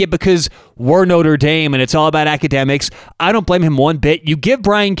just can't get because we're Notre Dame and it's all about academics. I don't blame him one bit. You give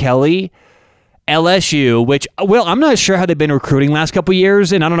Brian Kelly LSU, which, well, I'm not sure how they've been recruiting last couple of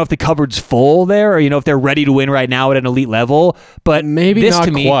years, and I don't know if the cupboard's full there, or if they're ready to win right now at an elite level. But maybe this not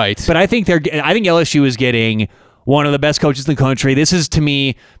to me, quite. But I think LSU is getting one of the best coaches in the country. This is, to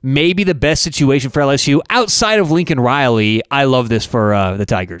me, maybe the best situation for LSU outside of Lincoln Riley. I love this for the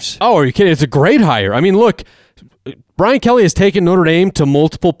Tigers. Oh, are you kidding? It's a great hire. I mean, look, Brian Kelly has taken Notre Dame to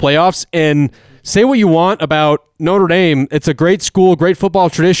multiple playoffs, and say what you want about Notre Dame. It's a great school, great football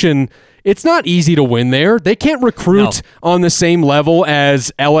tradition. It's not easy to win there. They can't recruit on the same level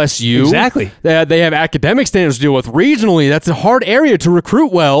as LSU. Exactly. They have academic standards to deal with. Regionally, that's a hard area to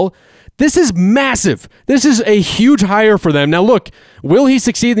recruit well. This is massive. This is a huge hire for them. Now, look, will he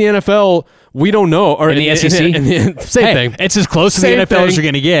succeed in the NFL? We don't know. Or in the SEC? Same thing. It's as close to the Same NFL as you're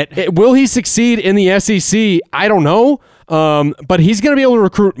going to get. Will he succeed in the SEC? I don't know. But he's going to be able to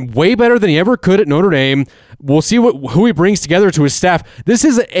recruit way better than he ever could at Notre Dame. We'll see who he brings together to his staff. This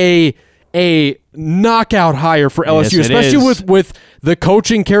is a knockout hire for LSU, Yes, especially with the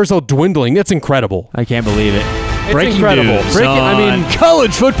coaching carousel dwindling. That's incredible. I can't believe it. It's Breaking incredible. news on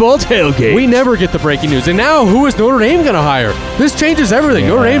college football tailgate. We never get the breaking news. And now, who is Notre Dame going to hire? This changes everything.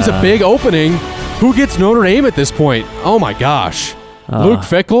 Notre Dame's a big opening. Who gets Notre Dame at this point? Oh, my gosh. Luke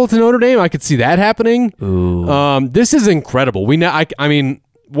Fickell to Notre Dame? I could see that happening. Ooh. This is incredible. I mean,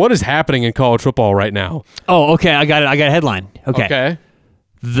 what is happening in college football right now? Oh, okay. I got it. I got a headline. Okay.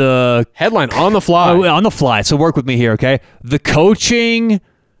 The headline on the fly. On the fly. So work with me here, okay? The coaching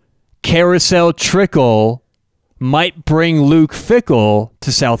carousel trickle might bring Luke Fickell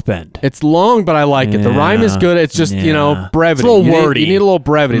to South Bend. It's long, but I like it. The rhyme is good. It's just, brevity. It's a little wordy. You need a little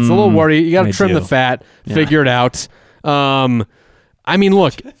brevity. It's a little wordy. You got to trim the fat, figure it out. I mean,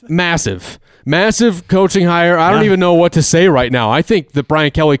 look, massive coaching hire. I don't even know what to say right now. I think that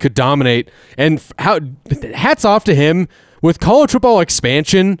Brian Kelly could dominate. And hats off to him. With college football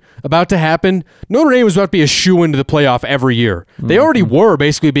expansion about to happen, Notre Dame was about to be a shoe into the playoff every year. They already were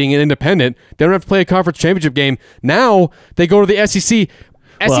basically being an independent. They don't have to play a conference championship game. Now they go to the SEC.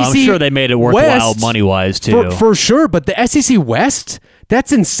 Well, I'm sure they made it worthwhile money-wise, too. For sure, but the SEC West,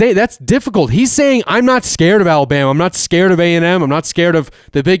 that's insane. That's difficult. He's saying, I'm not scared of Alabama. I'm not scared of A&M. I'm not scared of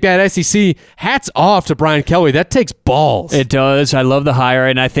the big bad SEC. Hats off to Brian Kelly. That takes balls. It does. I love the hire,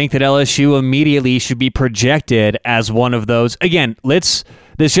 and I think that LSU immediately should be projected as one of those. Again, this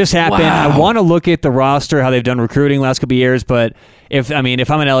just happened. Wow. I want to look at the roster, how they've done recruiting last couple of years, but if I'm an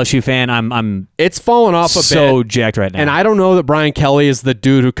LSU fan, I'm it's fallen off a bit. So jacked right now. And I don't know that Brian Kelly is the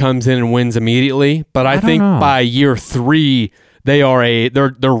dude who comes in and wins immediately, but I think by year 3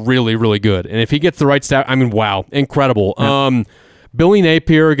 they're really, really good. And if he gets the right staff, I mean, wow, incredible. Yep. Billy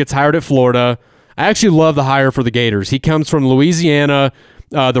Napier gets hired at Florida. I actually love the hire for the Gators. He comes from Louisiana,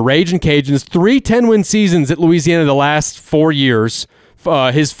 the Ragin' Cajuns, 3 10-win seasons at Louisiana the last 4 years.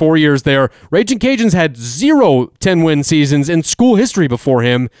 His 4 years there. Ragin' Cajuns had 0 10-win seasons in school history before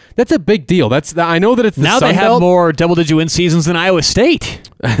him. That's a big deal. I know that it's the now Sun they have Belt. more double-digit win seasons than Iowa State.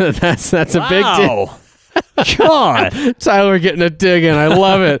 that's a big deal. God, Tyler getting a dig in. I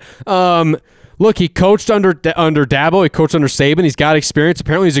love it. Look, he coached under Dabo. He coached under Saban. He's got experience.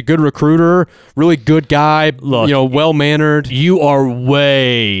 Apparently, he's a good recruiter, really good guy. Look, well-mannered. You are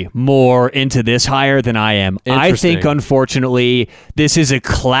way more into this hire than I am. I think, unfortunately, this is a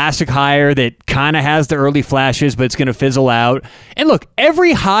classic hire that kind of has the early flashes, but it's going to fizzle out. And look,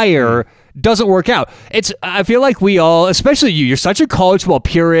 every hire doesn't work out. I feel like we all, especially you're such a college ball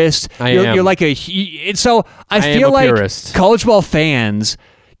purist. You're like so I feel like purist. College ball fans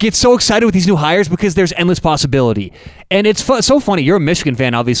get so excited with these new hires because there's endless possibility. And it's so funny. You're a Michigan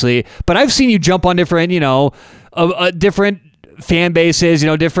fan, obviously, but I've seen you jump on different, different fan bases,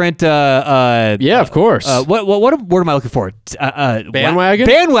 different. Yeah, of course. What word am I looking for? Bandwagon?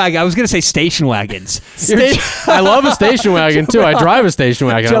 Bandwagon. I was going to say station wagons. I love a station wagon, too. I drive a station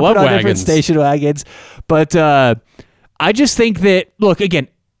wagon. I love wagons. Different station wagons. But I just think that, look, again,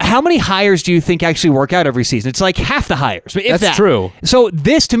 how many hires do you think actually work out every season? It's like half the hires. That's true. So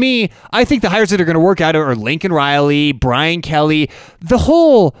this, to me, I think the hires that are going to work out are Lincoln Riley, Brian Kelly, the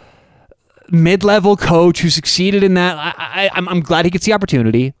whole mid-level coach who succeeded in that. I'm glad he gets the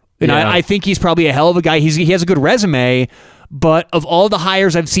opportunity. And I think he's probably a hell of a guy. He has a good resume. But of all the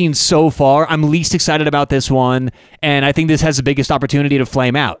hires I've seen so far, I'm least excited about this one. And I think this has the biggest opportunity to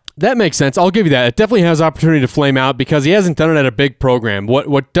flame out. That makes sense. I'll give you that. It definitely has opportunity to flame out because he hasn't done it at a big program.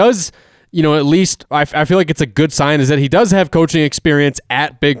 What does, at least I feel like it's a good sign is that he does have coaching experience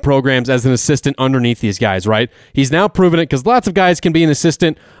at big programs as an assistant underneath these guys, right? He's now proven it because lots of guys can be an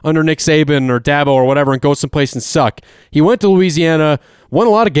assistant under Nick Saban or Dabo or whatever and go someplace and suck. He went to Louisiana, won a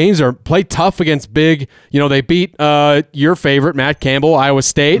lot of games or played tough against big. They beat your favorite, Matt Campbell, Iowa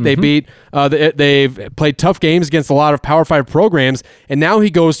State. Mm-hmm. They've played tough games against a lot of Power 5 programs, and now he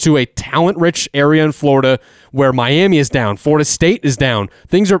goes to a talent-rich area in Florida where Miami is down, Florida State is down,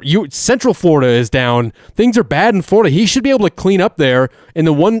 Central Florida is down. Things are bad in Florida. He should be able to clean up there. And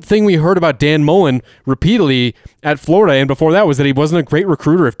the one thing we heard about Dan Mullen repeatedly at Florida and before that was that he wasn't a great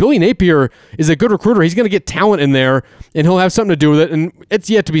recruiter. If Billy Napier is a good recruiter, he's going to get talent in there, and he'll have something to do with it. And it's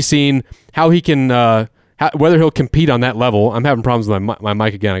yet to be seen how he can, whether he'll compete on that level. I'm having problems with my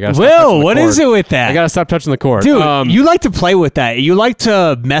mic again. I got to stop touching the cord. What is it with that? I got to stop touching the cord. Dude, you like to play with that. You like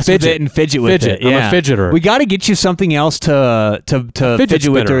to mess with it and fidget with it. I'm a fidgeter. We got to get you something else to fidget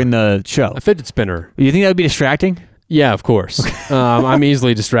with during the show. A fidget spinner. You think that would be distracting? Yeah, of course. I'm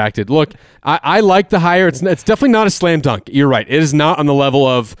easily distracted. Look, I like the hire. It's definitely not a slam dunk. You're right. It is not on the level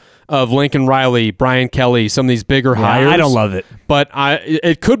of of Lincoln Riley, Brian Kelly, some of these bigger hires. I don't love it. But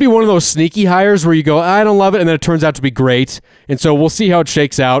it could be one of those sneaky hires where you go, I don't love it, and then it turns out to be great. And so we'll see how it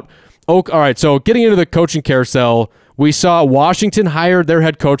shakes out. All right, so getting into the coaching carousel, we saw Washington hired their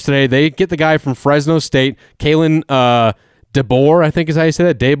head coach today. They get the guy from Fresno State, Kalen DeBoer, I think is how you say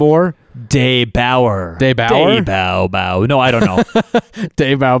that, DeBoer? Daybauer. Daybauer? No, I don't know.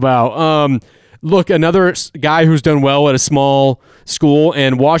 Daybauer. Look, another guy who's done well at a small school,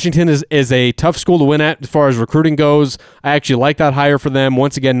 and Washington is a tough school to win at as far as recruiting goes. I actually like that hire for them.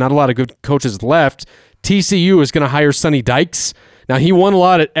 Once again, not a lot of good coaches left. TCU is going to hire Sonny Dykes. Now, he won a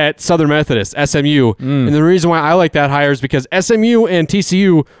lot at Southern Methodist, SMU, and the reason why I like that hire is because SMU and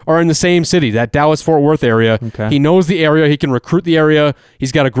TCU are in the same city, that Dallas-Fort Worth area. Okay. He knows the area. He can recruit the area.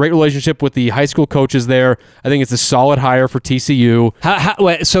 He's got a great relationship with the high school coaches there. I think it's a solid hire for TCU.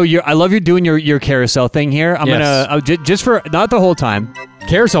 Wait, so I love you doing your carousel thing here. I'm going to, just for, not the whole time.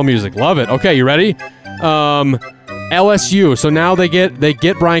 Carousel music. Love it. Okay, you ready? LSU. So now they get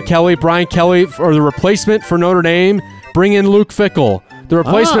Brian Kelly. Brian Kelly, or the replacement for Notre Dame, bring in Luke Fickell. The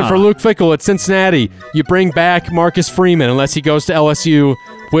replacement for Luke Fickell at Cincinnati. You bring back Marcus Freeman unless he goes to LSU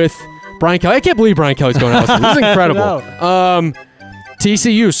with Brian Kelly. I can't believe Brian Kelly's going to LSU. This is incredible.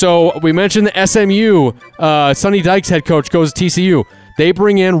 TCU. So we mentioned the SMU. Sonny Dykes head coach goes to TCU. They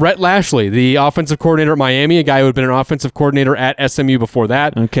bring in Rhett Lashley, the offensive coordinator at Miami, a guy who had been an offensive coordinator at SMU before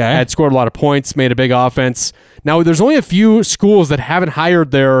that. Okay. Had scored a lot of points, made a big offense. Now, there's only a few schools that haven't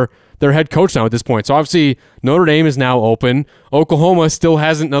hired their head coach now at this point. So obviously Notre Dame is now open. Oklahoma still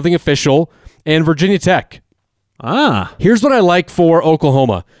hasn't, nothing official, and Virginia Tech. Here's what I like for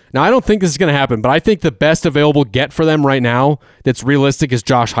Oklahoma. Now, I don't think this is going to happen, but I think the best available get for them right now that's realistic is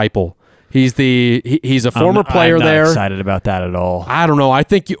Josh Heupel. He's a former player there. I'm not excited about that at all. I don't know. I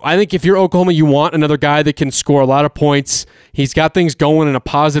think if you're Oklahoma, you want another guy that can score a lot of points. He's got things going in a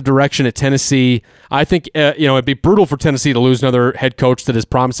positive direction at Tennessee. I think it'd be brutal for Tennessee to lose another head coach that is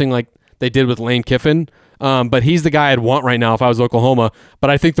promising like they did with Lane Kiffin. But he's the guy I'd want right now if I was Oklahoma.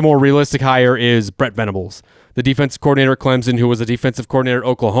 But I think the more realistic hire is Brett Venables, the defensive coordinator at Clemson, who was a defensive coordinator at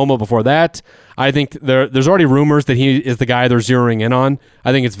Oklahoma before that. I think there's already rumors that he is the guy they're zeroing in on.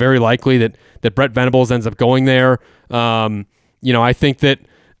 I think it's very likely that Brett Venables ends up going there. I think that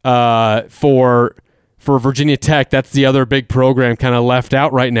for Virginia Tech, that's the other big program kind of left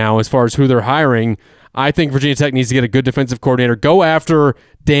out right now as far as who they're hiring. I think Virginia Tech needs to get a good defensive coordinator. Go after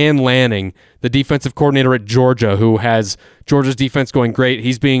Dan Lanning, the defensive coordinator at Georgia, who has Georgia's defense going great.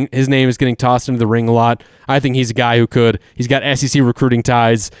 His name is getting tossed into the ring a lot. I think he's a guy who could. He's got SEC recruiting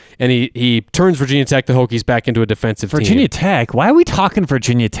ties, and he turns Virginia Tech, the Hokies, back into a defensive team. Virginia Tech? Why are we talking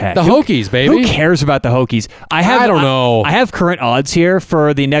Virginia Tech? The Hokies, baby. Who cares about the Hokies? I don't know. I have current odds here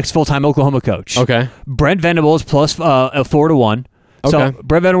for the next full-time Oklahoma coach. Okay. Brent Venables plus 4-1. Okay. So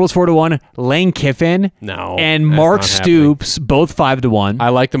Brett Venables 4-1, Lane Kiffin, and Mark Stoops both 5-1. I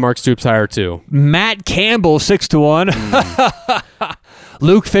like the Mark Stoops hire too. Matt Campbell 6-1,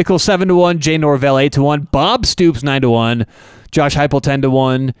 Luke Fickell 7-1, Jay Norvell 8-1, Bob Stoops 9-1, Josh Heupel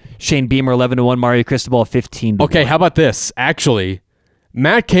 10-1, Shane Beamer 11-1, Mario Cristobal 15-1. Okay, how about this? Actually,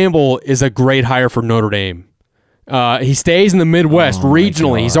 Matt Campbell is a great hire for Notre Dame. He stays in the Midwest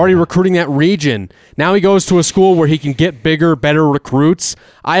regionally. He's already recruiting that region. Now he goes to a school where he can get bigger, better recruits.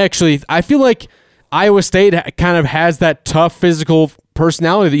 I feel like Iowa State kind of has that tough physical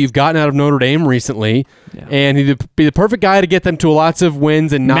personality that you've gotten out of Notre Dame recently, and he'd be the perfect guy to get them to lots of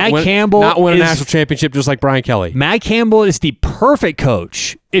wins and not win a national championship just like Brian Kelly. Matt Campbell is the perfect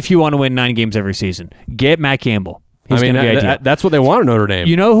coach if you want to win 9 games every season. Get Matt Campbell. That's what they want at Notre Dame.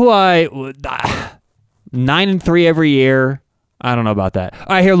 You know who 9-3 every year. I don't know about that. All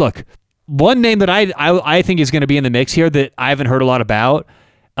right, here, look. One name that I think is going to be in the mix here that I haven't heard a lot about,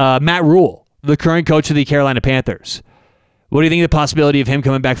 Matt Rule, the current coach of the Carolina Panthers. What do you think of the possibility of him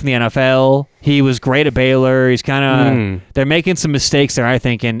coming back from the NFL? He was great at Baylor. He's kind of they're making some mistakes there, I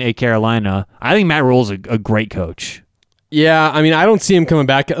think, in Carolina. I think Matt Rule's a great coach. Yeah, I mean, I don't see him coming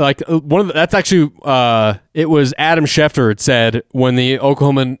back. Like that's actually it was Adam Schefter had said when the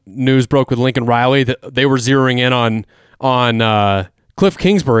Oklahoma news broke with Lincoln Riley that they were zeroing in on Cliff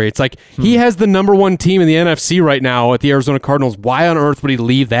Kingsbury. It's like he has the number 1 team in the NFC right now at the Arizona Cardinals. Why on earth would he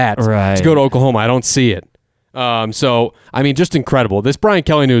leave that to go to Oklahoma? I don't see it. So I mean, just incredible. This Brian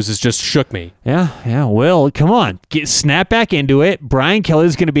Kelly news has just shook me. Yeah. Will, come on, snap back into it. Brian Kelly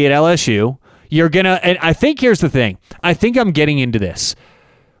is going to be at LSU. And I think here's the thing. I think I'm getting into this.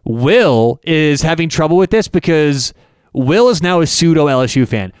 Will is having trouble with this because Will is now a pseudo LSU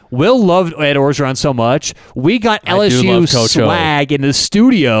fan. Will loved Ed Orgeron so much. We got LSU swag in the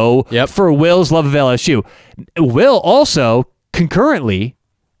studio for Will's love of LSU. Will also concurrently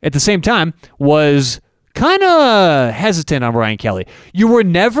at the same time, was kind of hesitant on Brian Kelly. You were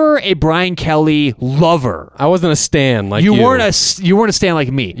never a Brian Kelly lover. I wasn't a stan like you. You weren't a stan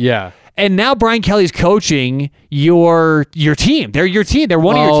like me. Yeah. And now Brian Kelly's coaching your team. They're your team. They're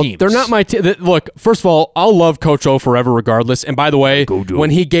one of your teams. They're not my team. Look, first of all, I'll love Coach O forever regardless. And by the way,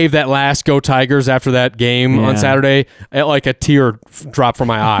 when he gave that last Go Tigers after that game on Saturday, like a tear dropped from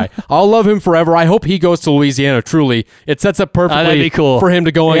my eye. I'll love him forever. I hope he goes to Louisiana, truly. It sets up perfectly that'd be cool. for him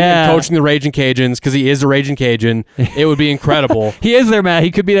to go and coaching the Raging Cajuns because he is a Raging Cajun. It would be incredible. He is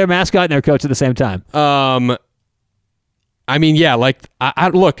he could be their mascot and their coach at the same time. I mean, yeah, like, I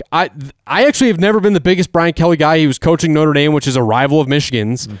actually have never been the biggest Brian Kelly guy. He was coaching Notre Dame, which is a rival of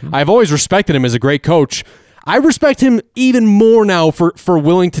Michigan's. Mm-hmm. I've always respected him as a great coach. I respect him even more now for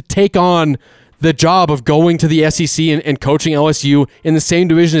willing to take on the job of going to the SEC and coaching LSU in the same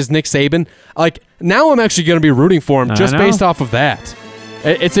division as Nick Saban. Like, now I'm actually going to be rooting for him just based off of that.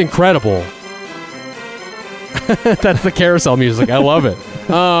 It's incredible. That's the carousel music. I love it.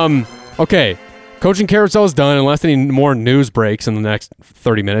 Okay. Coaching carousel is done unless any more news breaks in the next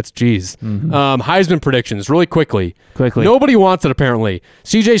 30 minutes. Jeez. Mm-hmm. Heisman predictions really quickly. Nobody wants it apparently.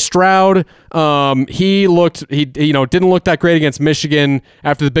 CJ Stroud, he didn't look that great against Michigan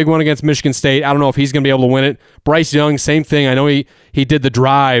after the big one against Michigan State. I don't know if he's going to be able to win it. Bryce Young, same thing. I know he did the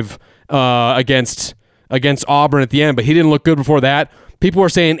drive against Auburn at the end, but he didn't look good before that. People are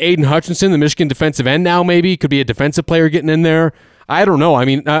saying Aiden Hutchinson, the Michigan defensive end now maybe, could be a defensive player getting in there. I don't know. I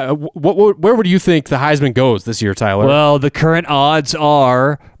mean, where would you think the Heisman goes this year, Tyler? Well, the current odds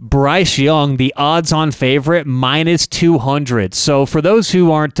are Bryce Young, the odds-on favorite, minus 200. So for those who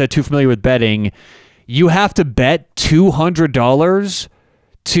aren't too familiar with betting, you have to bet $200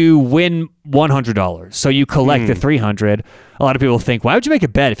 to win $100. So you collect the $300. A lot of people think, why would you make a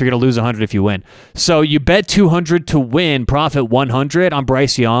bet if you're going to lose $100 if you win? So you bet $200 to win, profit $100 on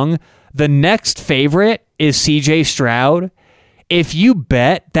Bryce Young. The next favorite is CJ Stroud. If you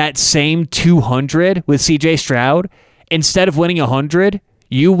bet that same $200 with CJ Stroud, instead of winning $100,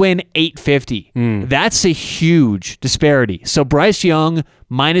 you win $850. That's a huge disparity. So Bryce Young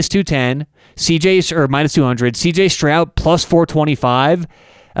minus 210, minus 200, CJ Stroud plus 425,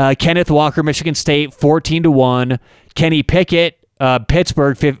 Kenneth Walker, Michigan State 14-1, Kenny Pickett,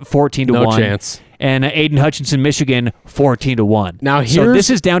 Pittsburgh 14-1. No chance. And Aiden Hutchinson, Michigan 14-1. Now so this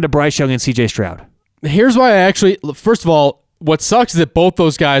is down to Bryce Young and CJ Stroud. Here's why first of all, what sucks is that both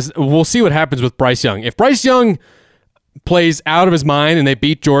those guys, we'll see what happens with Bryce Young. If Bryce Young plays out of his mind and they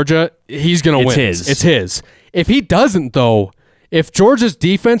beat Georgia, he's going to win. It's his. If he doesn't, though, if Georgia's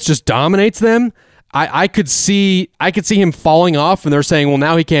defense just dominates them, I could see him falling off, and they're saying, well,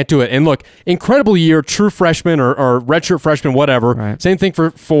 now he can't do it. And look, incredible year, true freshman or redshirt freshman, whatever. Right. Same thing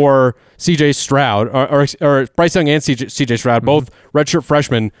for CJ Stroud or Bryce Young and CJ Stroud, both redshirt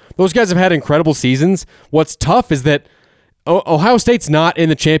freshmen. Those guys have had incredible seasons. What's tough is that Ohio State's not in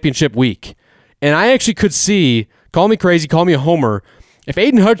the championship week. And I actually could see, call me crazy, call me a homer, if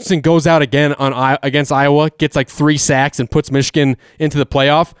Aiden Hutchinson goes out again against Iowa, gets like 3 sacks and puts Michigan into the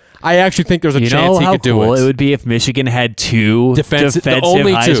playoff, I actually think there's a chance he could do it. It would be if Michigan had 2 defensive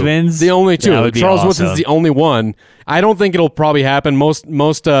Heismans. The only 2. Charles awesome. Woodson's the only one. I don't think it'll probably happen. Most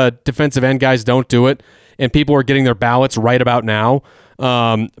defensive end guys don't do it, and people are getting their ballots right about now.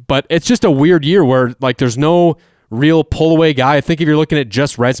 But it's just a weird year where like there's no real pull-away guy. I think if you're looking at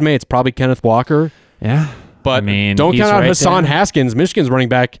just resume, it's probably Kenneth Walker. Yeah. But don't count out Hassan Haskins, Michigan's running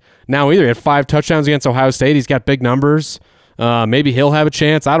back now either. He had 5 touchdowns against Ohio State. He's got big numbers. Maybe he'll have a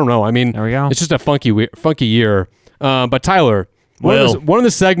chance. I don't know. I mean, there we go. It's just a funky year. But Tyler, one of the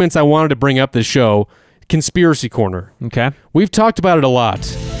segments I wanted to bring up this show, Conspiracy Corner. Okay. We've talked about it a lot.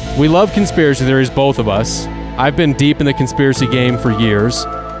 We love conspiracy theories, both of us. I've been deep in the conspiracy game for years.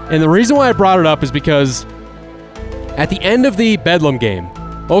 And the reason why I brought it up is because at the end of the Bedlam game,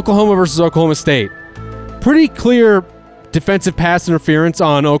 Oklahoma versus Oklahoma State, pretty clear defensive pass interference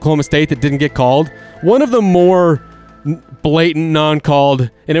on Oklahoma State that didn't get called. One of the more blatant non-called,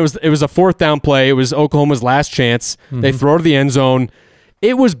 and it was a 4th down play. It was Oklahoma's last chance. Mm-hmm. They throw to the end zone.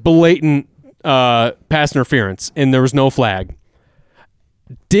 It was blatant pass interference, and there was no flag.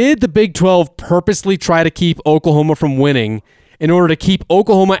 Did the Big 12 purposely try to keep Oklahoma from winning in order to keep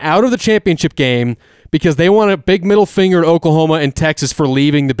Oklahoma out of the championship game because they want a big middle finger to Oklahoma and Texas for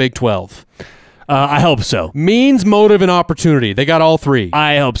leaving the Big 12? I hope so. Means, motive, and opportunity. They got all 3.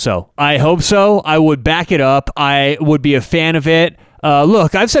 I hope so. I would back it up. I would be a fan of it.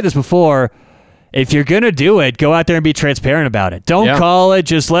 Look, I've said this before. If you're going to do it, go out there and be transparent about it. Don't call it.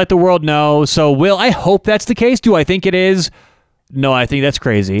 Just let the world know. So, I hope that's the case. Do I think it is? No, I think that's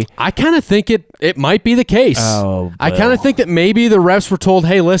crazy. I kind of think it might be the case. Oh, I kind of think that maybe the refs were told,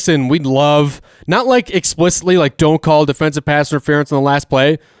 hey, listen, we'd love, not like explicitly, like don't call defensive pass interference in the last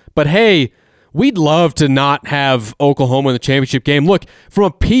play, but hey, we'd love to not have Oklahoma in the championship game. Look, from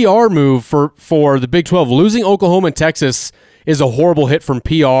a PR move for the Big 12, losing Oklahoma and Texas is a horrible hit from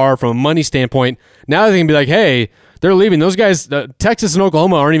PR, from a money standpoint. Now they can be like, hey, they're leaving. Those guys, Texas and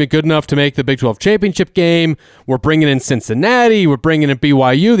Oklahoma, aren't even good enough to make the Big 12 championship game. We're bringing in Cincinnati. We're bringing in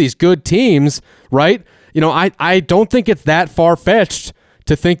BYU, these good teams, right? I don't think it's that far-fetched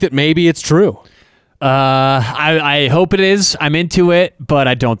to think that maybe it's true. I hope it is. I'm into it, but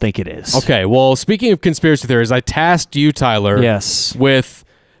I don't think it is. Okay, well, speaking of conspiracy theories, I tasked you, Tyler, yes, with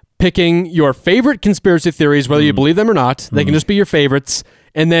picking your favorite conspiracy theories, whether you believe them or not. They can just be your favorites.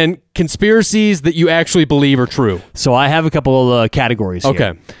 And then conspiracies that you actually believe are true. So I have a couple of categories here.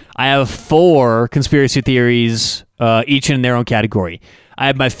 Okay. I have 4 conspiracy theories, each in their own category. I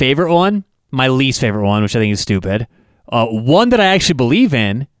have my favorite one, my least favorite one, which I think is stupid, one that I actually believe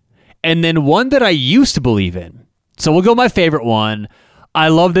in, and then one that I used to believe in. So we'll go my favorite one. I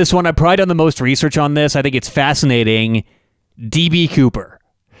love this one. I've probably done the most research on this. I think it's fascinating. D.B. Cooper.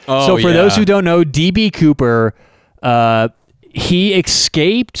 Oh, so for those who don't know, D.B. Cooper, he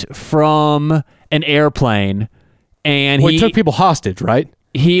escaped from an airplane, and he took people hostage, right?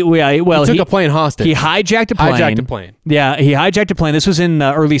 He took a plane hostage. He hijacked a plane. Yeah, he hijacked a plane. This was in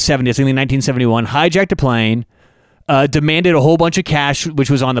the early 70s, I think 1971. Hijacked a plane, demanded a whole bunch of cash, which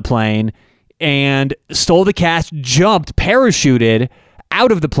was on the plane, and stole the cash, jumped, parachuted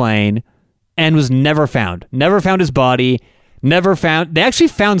out of the plane, and was never found. Never found his body. They actually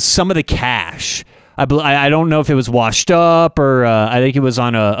found some of the cash. I don't know if it was washed up or I think it was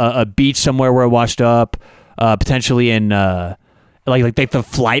on a beach somewhere where it washed up, potentially in like the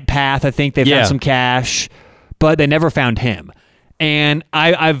flight path. I think they found some cash, but they never found him. And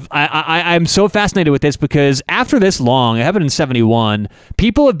I'm so fascinated with this because after this long, it happened in 71,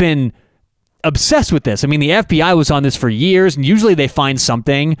 people have been obsessed with this. I mean, the FBI was on this for years, and usually they find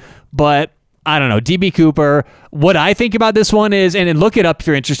something, but I don't know. D.B. Cooper, what I think about this one is, and look it up if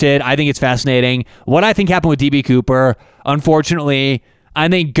you're interested, I think it's fascinating. What I think happened with D.B. Cooper, unfortunately, I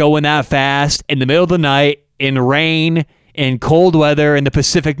think going that fast in the middle of the night, in rain, in cold weather, in the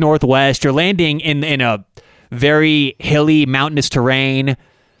Pacific Northwest, you're landing in a very hilly, mountainous terrain.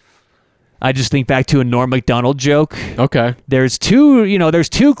 I just think back to a Norm Macdonald joke. Okay. There's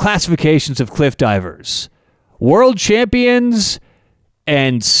two classifications of cliff divers. World champions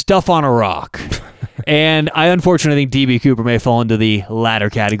and stuff on a rock. And I unfortunately think D.B. Cooper may fall into the latter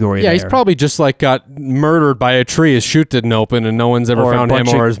category. Yeah, he's probably just like got murdered by a tree. His chute didn't open, and no one's ever found him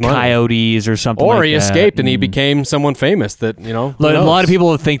or his money. Coyotes or something. Or like he that. escaped and he became someone famous. That a lot of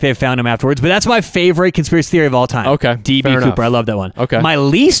people think they found him afterwards, but that's my favorite conspiracy theory of all time. Okay, D.B. Cooper. Enough. I love that one. Okay, my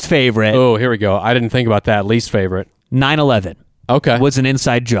least favorite. Oh, here we go. I didn't think about that. Least favorite. 9/11. Okay. Was an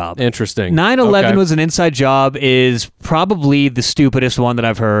inside job. Interesting. 9/11 was an inside job is probably the stupidest one that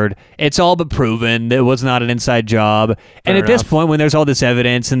I've heard. It's all but proven that it was not an inside job. And at this point, when there's all this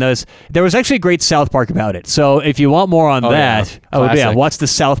evidence and there was actually a great South Park about it. So if you want more on that, watch the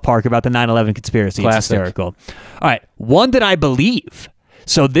South Park about the 9/11 conspiracy. Classic. It's hysterical. All right. One that I believe.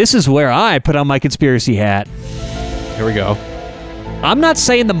 So this is where I put on my conspiracy hat. Here we go. I'm not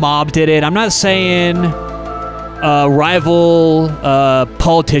saying the mob did it. I'm not saying rival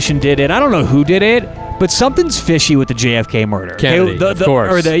politician did it. I don't know who did it, but something's fishy with the JFK murder. Kennedy, of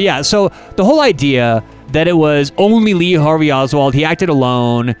course. So the whole idea that it was only Lee Harvey Oswald, he acted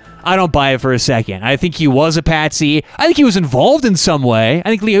alone, I don't buy it for a second. I think he was a patsy. I think he was involved in some way. I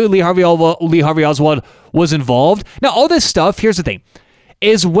think Lee Harvey Oswald was involved. Now, all this stuff, here's the thing,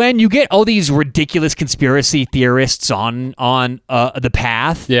 is when you get all these ridiculous conspiracy theorists on the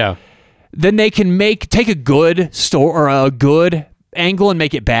path, then they can take a good story or a good angle and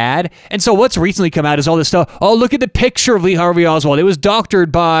make it bad. And so what's recently come out is all this stuff. Oh, look at the picture of Lee Harvey Oswald. It was doctored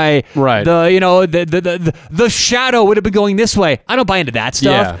by the shadow would have been going this way. I don't buy into that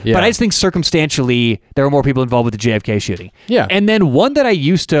stuff. But I just think circumstantially there were more people involved with the JFK shooting. Yeah. And then one that I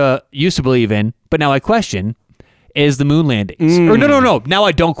used to believe in, but now I question, is the moon landings. Or no. Now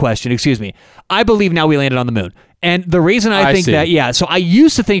I don't question. Excuse me. I believe now we landed on the moon. And the reason I think that, so I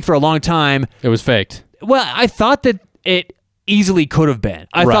used to think for a long time it was faked. Well, I thought that it easily could have been.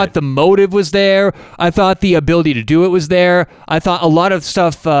 I thought the motive was there. I thought the ability to do it was there. I thought a lot of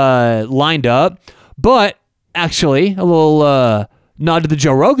stuff lined up. But actually, a little nod to the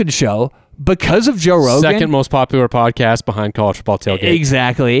Joe Rogan show. Because of Joe Rogan. Second most popular podcast behind College Football Tailgate.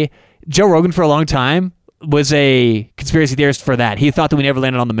 Exactly. Joe Rogan for a long time was a conspiracy theorist for that. He thought that we never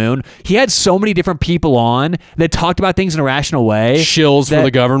landed on the moon. He had so many different people on that talked about things in a rational way. Shills for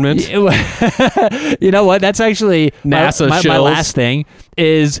the government. You know what? That's actually NASA my shills. last thing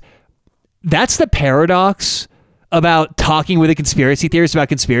is that's the paradox about talking with a conspiracy theorist about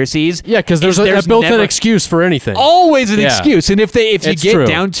conspiracies. Yeah, because there's a built-in never- excuse for anything. Always an excuse, and if you It's get true.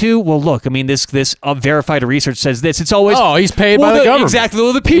 down to, well, look, I mean, this verified research says this. It's always He's paid by the government. Exactly.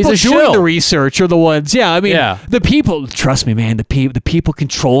 Well, the people He's a doing shill. the research are the ones. Yeah, I mean, Yeah. the people. Trust me, man. The people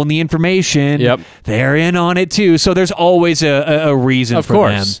controlling the information. Yep. They're in on it too. So there's always a reason Of for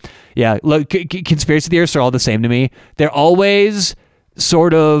course. them. Yeah. Look, conspiracy theorists are all the same to me. They're always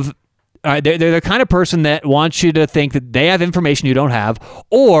sort of. They're the kind of person that wants you to think that they have information you don't have,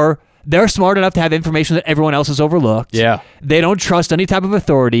 or they're smart enough to have information that everyone else has overlooked. Yeah. They don't trust any type of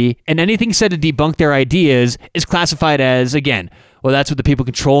authority, and anything said to debunk their ideas is classified as, again, well, that's what the people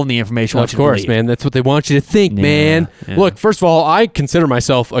controlling the information want Of you to course, believe. man. That's what they want you to think, man. yeah. Look, first of all, I consider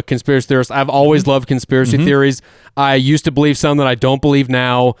myself a conspiracy theorist. I've always loved conspiracy theories. I used to believe some that I don't believe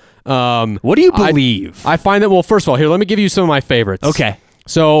now. What do you believe? I find that, well, first of all, here, let me give you some of my favorites. Okay.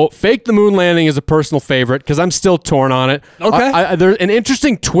 So, fake the moon landing is a personal favorite because I'm still torn on it. Okay. There's an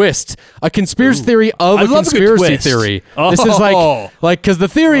interesting twist, a conspiracy theory of I a love a good conspiracy twist. theory. Oh. This is like because the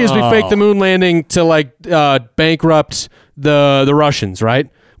theory is we faked the moon landing to bankrupt the Russians, right?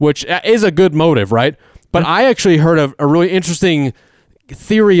 Which is a good motive, right? But I actually heard a really interesting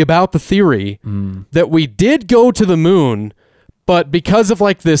theory about the theory that we did go to the moon, but because of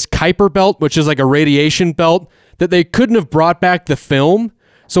like this Kuiper belt, which is like a radiation belt, that they couldn't have brought back the film.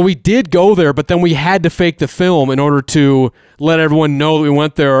 So we did go there, but then we had to fake the film in order to let everyone know that we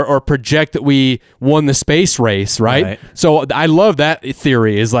went there or project that we won the space race, right? Right. So I love that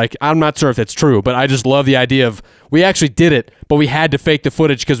theory. Is like, I'm not sure if it's true, but I just love the idea of we actually did it, but we had to fake the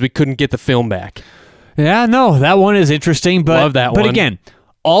footage because we couldn't get the film back. Yeah, no, that one is interesting. But, Love that but one. again,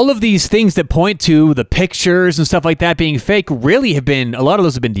 all of these things that point to the pictures and stuff like that being fake really have been, a lot of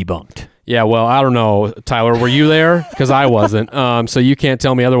those have been debunked. Yeah, well, I don't know, Tyler. Were you there? Because I wasn't. So you can't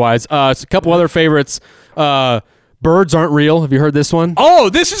tell me otherwise. A couple other favorites. Birds aren't real. Have you heard this one? Oh,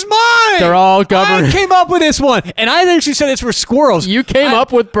 this is mine! They're all government. I came up with this one, and I actually said it's for squirrels. You came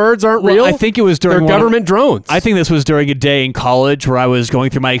up with birds aren't Well, real? I think it was during They're one of- government drones. I think this was during a day in college where I was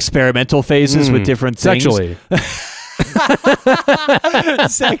going through my experimental phases with different things. Sexually.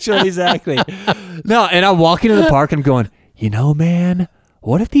 Sexually, exactly. No, and I'm walking to the park and I'm going, you know, man,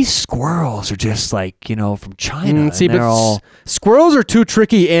 what if these squirrels are just like, you know, from China? And See, but they're all. squirrels are too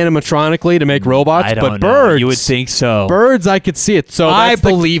tricky animatronically to make robots. I don't but know. birds, You would think so. birds, I could see it. So I that's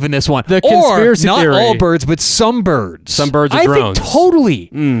believe in this one. the Or conspiracy not theory. all birds, but some birds. Some birds are I drones. think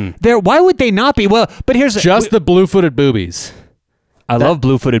totally. They're, why would they not be? Well, but here's just the blue-footed boobies. I love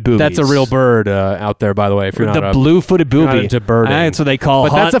blue-footed boobies. That's a real bird out there, by the way. If you're not The a- blue-footed not booby. into birding. That's what they call.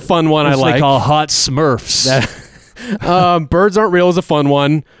 But hot, that's a fun one I that's what like. They call hot Smurfs. Birds Aren't Real is a fun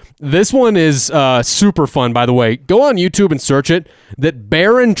one. This one is super fun, by the way. Go on YouTube and search it. That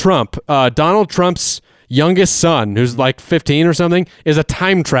Barron Trump, Donald Trump's youngest son, who's like 15 or something, is a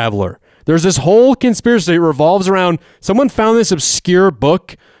time traveler. There's this whole conspiracy that revolves around someone found this obscure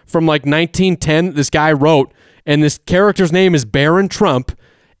book from like 1910 that this guy wrote, and this character's name is Barron Trump,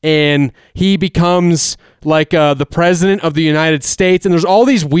 and he becomes like the president of the United States, and there's all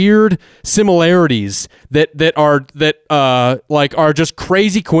these weird similarities that are just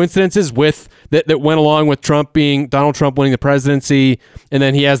crazy coincidences with that went along with Donald Trump winning the presidency, and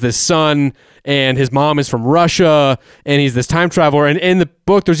then he has this son, and his mom is from Russia, and he's this time traveler, and in the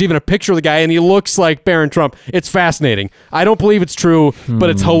book there's even a picture of the guy, and he looks like Barron Trump. It's fascinating. I don't believe it's true,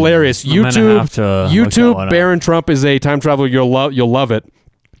 but it's hilarious. I'm gonna have to look that one up. Barron Trump is a time traveler. You'll love it.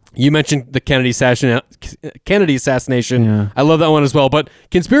 You mentioned the Kennedy assassination. Yeah. I love that one as well. But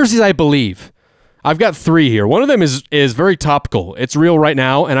conspiracies, I believe. I've got 3 here. One of them is very topical. It's real right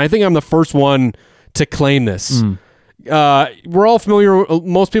now, and I think I'm the first one to claim this. We're all familiar.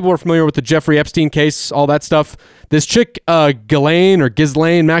 Most people are familiar with the Jeffrey Epstein case, all that stuff. This chick,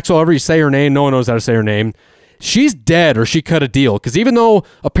 Ghislaine Maxwell, however you say her name, no one knows how to say her name. She's dead, or she cut a deal. Because even though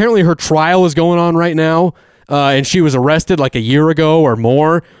apparently her trial is going on right now, and she was arrested like a year ago or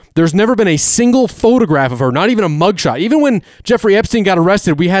more, there's never been a single photograph of her, not even a mugshot. Even when Jeffrey Epstein got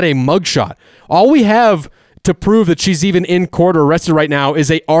arrested, we had a mugshot. All we have to prove that she's even in court or arrested right now is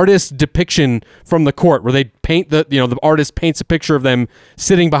a artist depiction from the court where they paint the artist paints a picture of them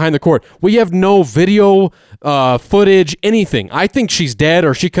sitting behind the court. We have no video footage, anything. I think she's dead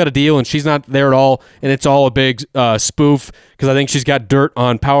or she cut a deal and she's not there at all, and it's all a big spoof because I think she's got dirt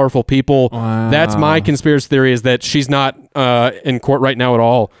on powerful people. Wow. That's my conspiracy theory, is that she's not in court right now at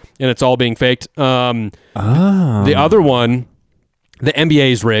all, and it's all being faked. The other one, the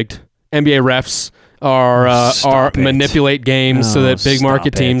NBA is rigged. NBA refs are manipulate games so that big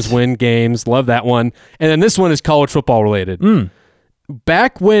market teams win games. Love that one. And then this one is college football related.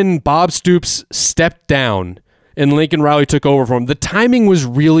 Back when Bob Stoops stepped down and Lincoln Riley took over from him, the timing was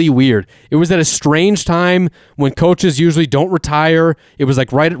really weird. It was at a strange time when coaches usually don't retire. It was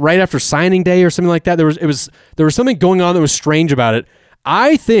like right after signing day or something like that. There was something going on that was strange about it.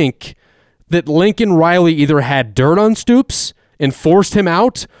 I think that Lincoln Riley either had dirt on Stoops and forced him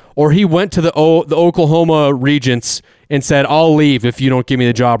out, or he went to the Oklahoma regents and said, I'll leave if you don't give me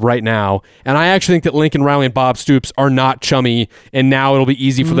the job right now. And I actually think that Lincoln Riley and Bob Stoops are not chummy, and now it'll be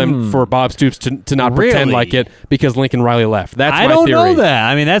easy for Bob Stoops to not pretend like it because Lincoln Riley left. That's my theory. I don't know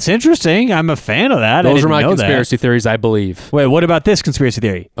that. I mean, that's interesting. I'm a fan of that. Those are my conspiracy theories, I believe. Wait, what about this conspiracy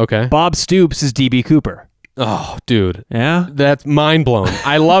theory? Okay. Bob Stoops is D.B. Cooper. Oh, dude. Yeah? That's mind-blowing.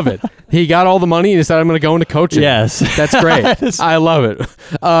 I love it. He got all the money and decided I'm going to go into coaching. Yes. That's great. I love it.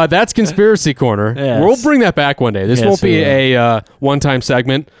 That's Conspiracy Corner. Yes. We'll bring that back one day. This won't be a one-time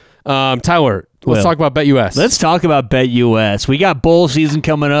segment. Tyler, let's talk about BetUS. Let's talk about BetUS. We got bowl season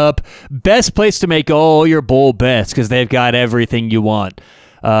coming up. Best place to make all your bowl bets because they've got everything you want.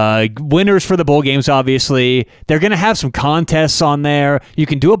 Winners for the bowl games, obviously. They're going to have some contests on there. You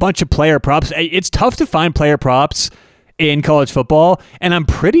can do a bunch of player props. It's tough to find player props in college football, and I'm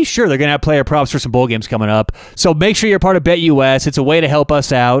pretty sure they're going to have player props for some bowl games coming up. So make sure you're part of BetUS. It's a way to help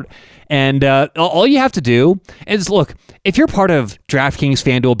us out. And all you have to do is, look, if you're part of DraftKings,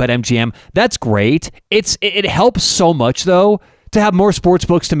 FanDuel, BetMGM, that's great. It helps so much, though, to have more sports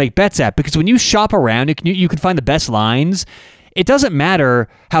books to make bets at, because when you shop around, you can find the best lines. It doesn't matter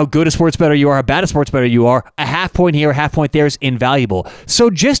how good a sports bettor you are, how bad a sports bettor you are. A half point here, a half point there is invaluable. So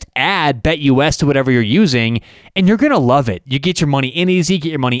just add BetUS to whatever you're using, and you're going to love it. You get your money in easy,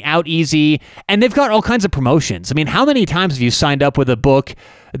 get your money out easy, and they've got all kinds of promotions. I mean, how many times have you signed up with a book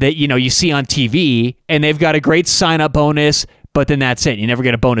that you see on TV, and they've got a great sign-up bonus, but then that's it. You never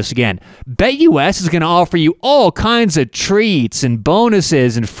get a bonus again. BetUS is going to offer you all kinds of treats and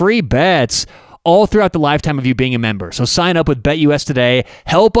bonuses and free bets all throughout the lifetime of you being a member. So sign up with BetUS today.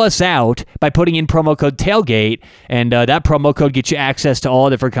 Help us out by putting in promo code TAILGATE, and that promo code gets you access to all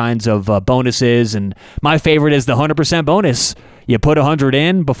different kinds of bonuses. And my favorite is the 100% bonus. You put 100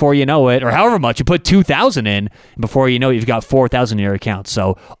 in before you know it, or however much. You put 2,000 in, and before you know it, you've got 4,000 in your account.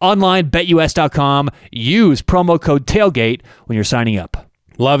 So online, betus.com. Use promo code TAILGATE when you're signing up.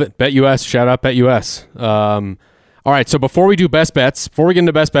 Love it. BetUS. Shout out BetUS. All right, so before we do best bets, before we get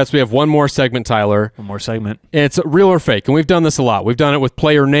into best bets, we have one more segment, Tyler. One more segment. It's real or fake, and we've done this a lot. We've done it with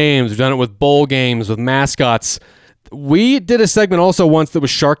player names. We've done it with bowl games, with mascots. We did a segment also once that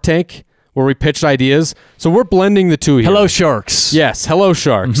was Shark Tank, where we pitched ideas. So we're blending the two here. Hello, Sharks. Yes, hello,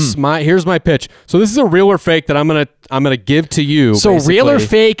 Sharks. Mm-hmm. Here's my pitch. So this is a real or fake that I'm gonna give to you. So basically. Real or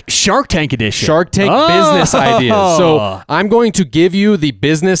fake Shark Tank edition. Shark Tank business ideas. So I'm going to give you the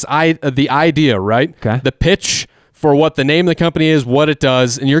the idea, right? Okay. The pitch for what the name of the company is, what it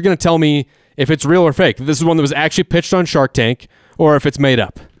does, and you're going to tell me if it's real or fake. This is one that was actually pitched on Shark Tank, or if it's made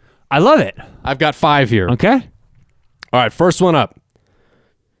up. I love it. I've got 5 here. Okay. All right, first one up.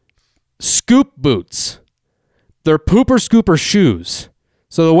 Scoop boots. They're pooper scooper shoes.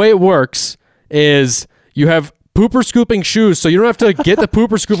 So the way it works is you have pooper scooping shoes, so you don't have to get the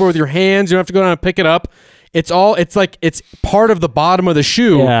pooper scooper with your hands. You don't have to go down and pick it up. It's part of the bottom of the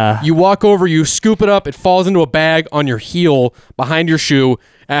shoe. Yeah. You walk over, you scoop it up, it falls into a bag on your heel behind your shoe.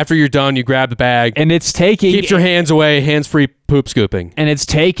 After you're done, you grab the bag. And it's keeps your hands away, hands-free poop scooping. And it's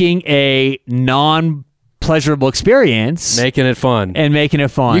taking a non-pleasurable experience. Making it fun. And making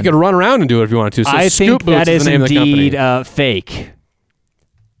it fun. You could run around and do it if you wanted to. So I Scoop think that Boots is the name indeed of the company. fake.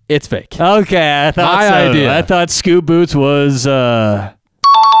 It's fake. Okay, I thought My so. idea. I thought Scoop Boots was...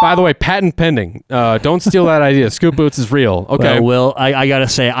 By the way, patent pending. Don't steal that idea. Scoop Boots is real. Okay. Well, Will, I got to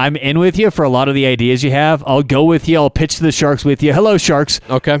say, I'm in with you for a lot of the ideas you have. I'll go with you. I'll pitch to the Sharks with you. Hello, Sharks.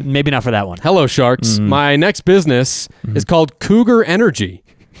 Okay. Maybe not for that one. Hello, Sharks. My next business is called Cougar Energy.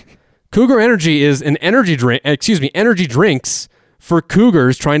 Cougar Energy is an energy drinks for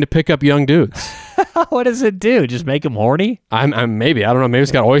cougars trying to pick up young dudes. What does it do? Just make them horny? I'm maybe. I don't know. Maybe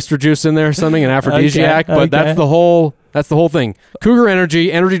it's got oyster juice in there or something, an aphrodisiac. Okay, but that's the whole thing. Cougar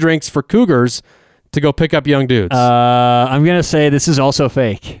energy drinks for cougars to go pick up young dudes. I'm gonna say this is also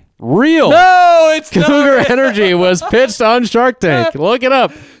fake. Real. No, it's Cougar Energy was pitched on Shark Tank. Look it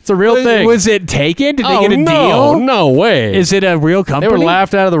up. It's a real thing. Was it taken? Did they get a deal? No way. Is it a real company? They were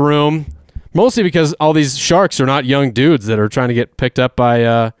laughed out of the room, mostly because all these sharks are not young dudes that are trying to get picked up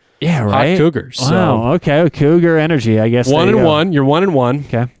by Yeah, right. Hot Cougars. Wow. So. Okay. Cougar energy. I guess. 1-1. You're 1-1.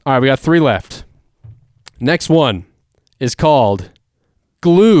 Okay. All right. We got 3 left. Next one is called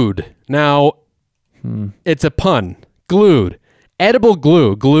Glued. Now, it's a pun. Glued. Edible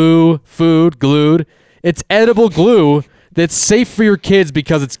glue. Glue, food, glued. It's edible glue that's safe for your kids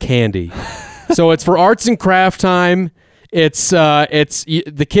because it's candy. So it's for arts and craft time. It's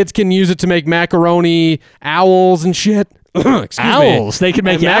the kids can use it to make macaroni owls and shit. Excuse owls. Me. They can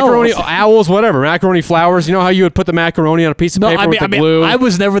make macaroni owls, whatever. Macaroni flowers. You know how you would put the macaroni on a piece of paper with the glue? I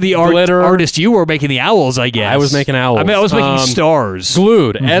was never the artist. You were making the owls, I guess. I was making owls. I was making stars.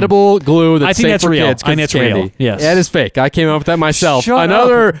 Glued. Edible glue that's I think safe that's for real. kids. I think that's candy. real. Yes. That is fake. I came up with that myself. Shut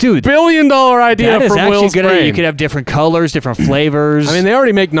Another up. Dude, billion-dollar idea that is from actually Will's good. brain. You could have different colors, different flavors. I mean, they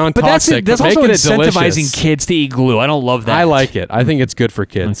already make non-toxic, that's but also making it incentivizing delicious. kids to eat glue. I don't love that. I like it. I think it's good for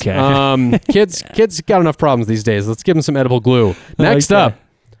kids. Okay. Kids got enough problems these days. Let's give them some edible glue. Next up,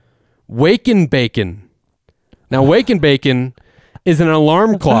 Waken Bacon. Now, Waken Bacon is an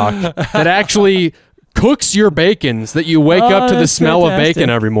alarm clock that actually cooks your bacon so that you wake up to the smell of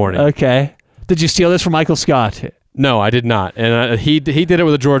bacon every morning. Okay. Did you steal this from Michael Scott? No, I did not. And he did it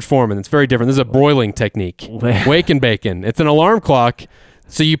with a George Foreman. It's very different. This is a broiling technique. Waken Bacon. It's an alarm clock.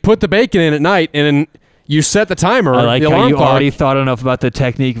 So you put the bacon in at night and you set the timer. I like the how alarm you clock, already thought enough about the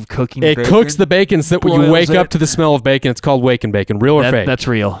technique of cooking it bacon. cooks the bacon so that when you Broils wake it. up to the smell of bacon, it's called Waken Bacon. Real or fake? That's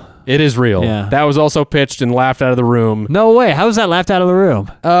real. It is real. Yeah. That was also pitched and laughed out of the room. No way. How was that laughed out of the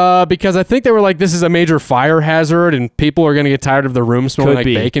room? Because I think they were like, this is a major fire hazard and people are going to get tired of the room smelling like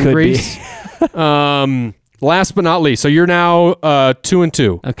bacon grease. Last but not least, so you're now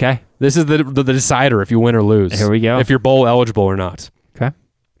 2-2. Okay. This is the decider if you win or lose. Here we go. If you're bowl eligible or not. Okay.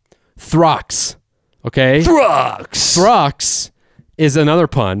 Throx. Okay? Throx is another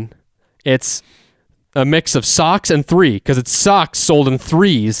pun. It's a mix of socks and 3 because it's socks sold in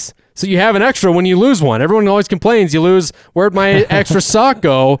 3s. So you have an extra when you lose one. Everyone always complains you lose. Where'd my extra sock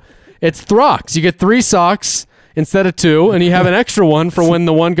go? It's Throx. You get 3 socks instead of 2, and you have an extra one for when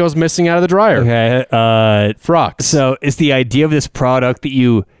the one goes missing out of the dryer. Okay. Throx. So is the idea of this product that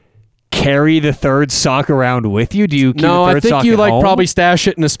you carry the third sock around with you? Do you keep No, the third I think sock you at home? probably stash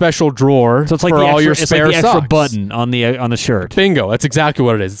it in a special drawer So it's like for the all extra, your it's spare like the extra socks. button on the shirt. Bingo. That's exactly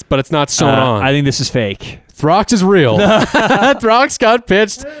what it is, but it's not sewn on. I think this is fake. Throx is real. Throx got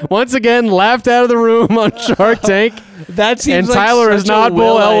pitched. Once again, laughed out of the room on Shark Tank. That seems and like Tyler is such a not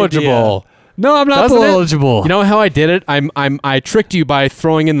bowl Will eligible. idea. No, I'm not Doesn't bowl it? eligible. You know how I did it? I tricked you by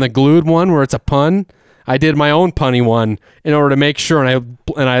throwing in the glued one where it's a pun. I did my own punny one in order to make sure, and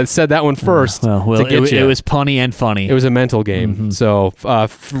I said that one first well, to get you. It was punny and funny. It was a mental game. So,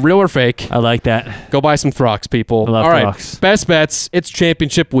 real or fake? I like that. Go buy some Throx, people. I love All right, Throx. best bets. It's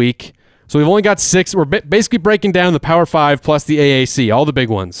championship week, so we've only got 6. We're basically breaking down the Power 5 plus the AAC, all the big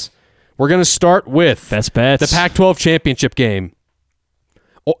ones. We're going to start with Best bets. the Pac-12 championship game.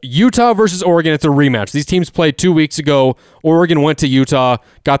 Utah versus Oregon. It's a rematch. These teams played 2 weeks ago. Oregon went to Utah,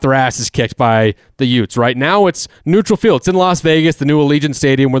 got their asses kicked by the Utes. Right now, it's neutral field. It's in Las Vegas, the new Allegiant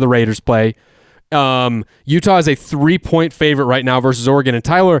Stadium where the Raiders play. Utah is a 3-point favorite right now versus Oregon. And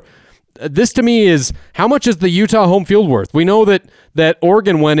Tyler, this to me is, how much is the Utah home field worth? We know that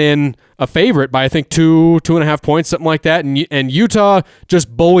Oregon went in a favorite by I think 2.5 points, something like that, and Utah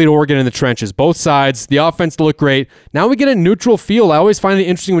just bullied Oregon in the trenches. Both sides, the offense looked great. Now we get a neutral field. I always find it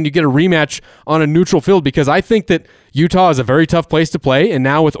interesting when you get a rematch on a neutral field because I think that Utah is a very tough place to play, and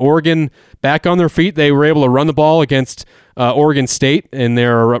now with Oregon back on their feet, they were able to run the ball against Oregon State in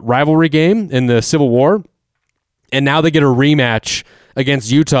their rivalry game in the Civil War, and now they get a rematch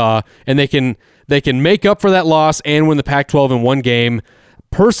against Utah, and they can make up for that loss and win the Pac-12 in one game.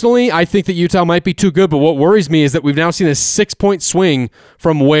 Personally, I think that Utah might be too good, but what worries me is that we've now seen a 6-point swing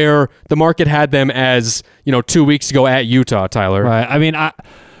from where the market had them as 2 weeks ago at Utah, Tyler. Right. I mean,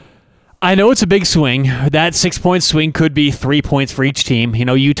 I know it's a big swing. That 6-point swing could be 3 points for each team.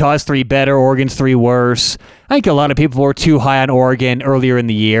 Utah's 3 better, Oregon's 3 worse. I think a lot of people were too high on Oregon earlier in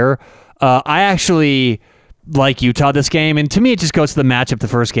the year. I actually like Utah this game, and to me, it just goes to the matchup the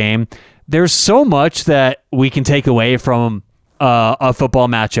first game. There's so much that we can take away from a football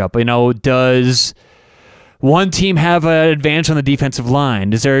matchup. Does one team have an advantage on the defensive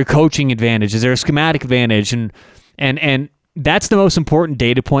line? Is there a coaching advantage? Is there a schematic advantage? And that's the most important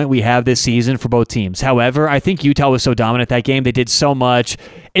data point we have this season for both teams. However, I think Utah was so dominant that game. They did so much.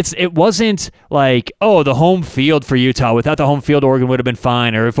 It wasn't like, the home field for Utah. Without the home field, Oregon would have been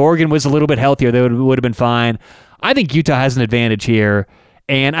fine. Or if Oregon was a little bit healthier, they would have been fine. I think Utah has an advantage here.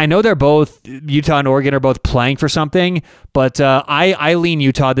 And I know Utah and Oregon are both playing for something, but I lean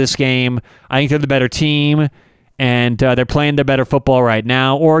Utah this game. I think they're the better team. and they're playing their better football right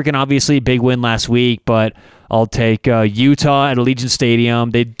now. Oregon, obviously, big win last week, but I'll take Utah at Allegiant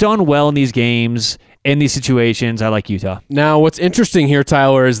Stadium. They've done well in these games, in these situations. I like Utah. Now, what's interesting here,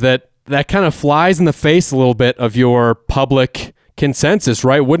 Tyler, is that kind of flies in the face a little bit of your public consensus,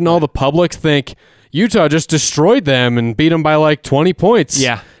 right? Wouldn't all the public think Utah just destroyed them and beat them by like 20 points?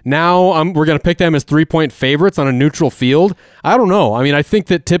 Yeah. Now we're going to pick them as 3-point favorites on a neutral field. I don't know. I mean, I think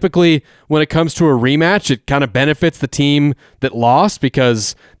that typically when it comes to a rematch, it kind of benefits the team that lost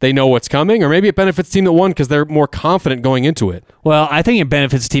because they know what's coming, or maybe it benefits the team that won because they're more confident going into it. Well, I think it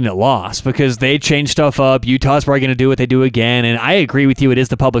benefits the team that lost because they changed stuff up. Utah's probably going to do what they do again, and I agree with you. It is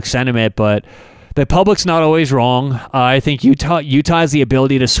the public sentiment, but the public's not always wrong. I think Utah has the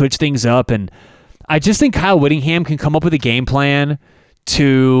ability to switch things up, and I just think Kyle Whittingham can come up with a game plan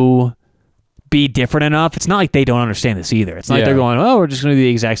to be different enough. It's not like they don't understand this either. It's not like they're going, oh, we're just going to do the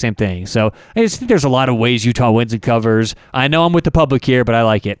exact same thing. So I just think there's a lot of ways Utah wins and covers. I know I'm with the public here, but I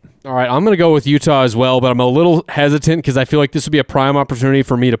like it. All right, I'm going to go with Utah as well, but I'm a little hesitant because I feel like this would be a prime opportunity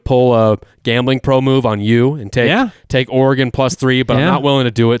for me to pull a gambling pro move on you and take Oregon +3, but I'm not willing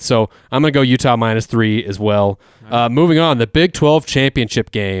to do it, so I'm going to go Utah -3 as well. Moving on, the Big 12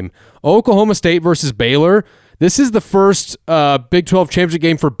 championship game. Oklahoma State versus Baylor. This is the first Big 12 championship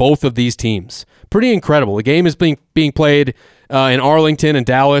game for both of these teams. Pretty incredible. The game is being played in Arlington and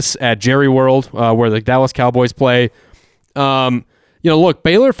Dallas at Jerry World, where the Dallas Cowboys play. Look,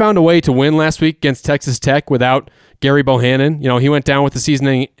 Baylor found a way to win last week against Texas Tech without Gary Bohannon. He went down with the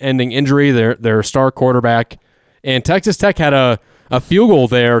season-ending injury, their star quarterback. And Texas Tech had a field goal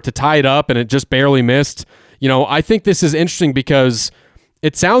there to tie it up, and it just barely missed. I think this is interesting because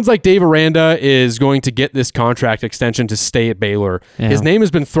it sounds like Dave Aranda is going to get this contract extension to stay at Baylor. Yeah. His name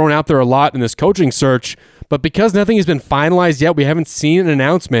has been thrown out there a lot in this coaching search, but because nothing has been finalized yet, we haven't seen an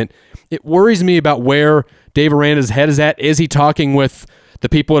announcement. It worries me about where Dave Aranda's head is at. Is he talking with the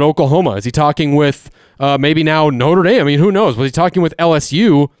people at Oklahoma? Is he talking with maybe now Notre Dame? I mean, who knows? Was he talking with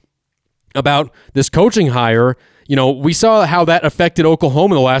LSU about this coaching hire? We saw how that affected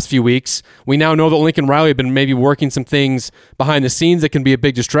Oklahoma the last few weeks. We now know that Lincoln Riley have been maybe working some things behind the scenes that can be a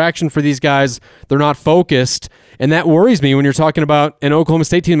big distraction for these guys. They're not focused, and that worries me when you're talking about an Oklahoma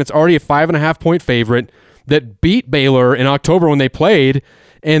State team that's already a 5.5-point favorite that beat Baylor in October when they played,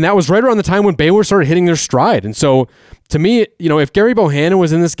 and that was right around the time when Baylor started hitting their stride. And so, to me, if Gary Bohannon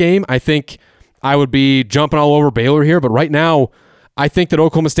was in this game, I think I would be jumping all over Baylor here, but right now, I think that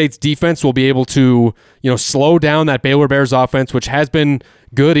Oklahoma State's defense will be able to, slow down that Baylor Bears offense, which has been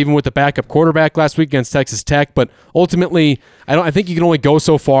good even with the backup quarterback last week against Texas Tech. But ultimately, I think you can only go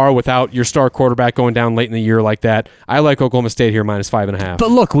so far without your star quarterback going down late in the year like that. I like Oklahoma State here -5.5.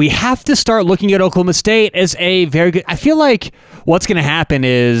 But look, we have to start looking at Oklahoma State as a very good. I feel like what's going to happen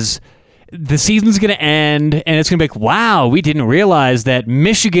is the season's going to end, and it's going to be like, wow, we didn't realize that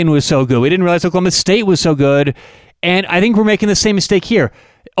Michigan was so good. We didn't realize Oklahoma State was so good. And I think we're making the same mistake here.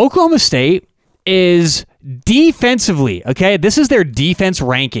 Oklahoma State is defensively, okay? This is their defense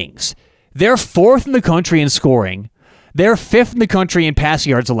rankings. They're 4th in the country in scoring. They're 5th in the country in pass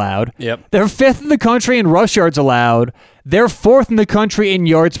yards allowed. Yep. They're 5th in the country in rush yards allowed. They're 4th in the country in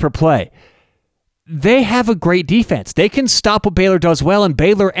yards per play. They have a great defense. They can stop what Baylor does well, and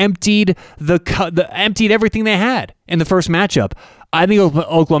Baylor emptied emptied everything they had in the first matchup. I think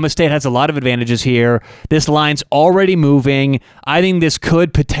Oklahoma State has a lot of advantages here. This line's already moving. I think this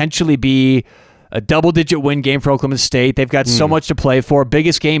could potentially be a double-digit win game for Oklahoma State. They've got so much to play for.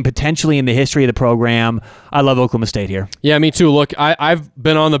 Biggest game potentially in the history of the program. I love Oklahoma State here. Yeah, me too. Look, I've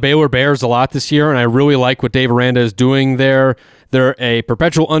been on the Baylor Bears a lot this year, and I really like what Dave Aranda is doing there. They're a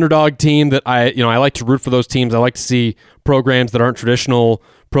perpetual underdog team that I like to root for those teams. I like to see programs that aren't traditional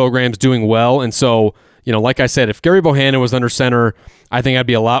programs doing well, and so like I said, if Gary Bohannon was under center, I think I'd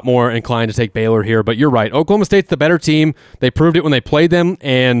be a lot more inclined to take Baylor here. But you're right. Oklahoma State's the better team. They proved it when they played them,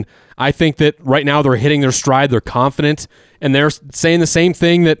 and I think that right now they're hitting their stride. They're confident, and they're saying the same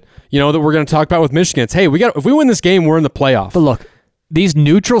thing that that we're going to talk about with Michigan. It's, hey, if we win this game, we're in the playoff. But look, these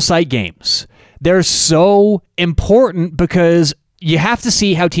neutral site games, they're so important because you have to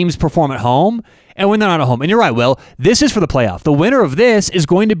see how teams perform at home and when they're not at home. And you're right, Will. This is for the playoff. The winner of this is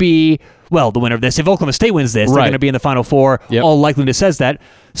going to be, the winner of this. If Oklahoma State wins this, they're going to be in the Final Four. Yep. All likeliness says that.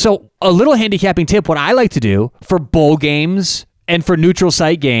 So a little handicapping tip, what I like to do for bowl games and for neutral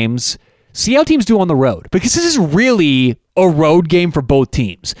site games, see how teams do on the road. Because this is really a road game for both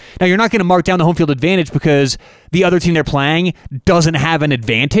teams. Now, you're not going to mark down the home field advantage because the other team they're playing doesn't have an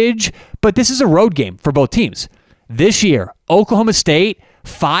advantage, but this is a road game for both teams. This year, Oklahoma State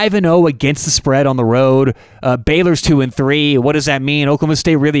 5-0 against the spread on the road. Baylor's 2-3. What does that mean? Oklahoma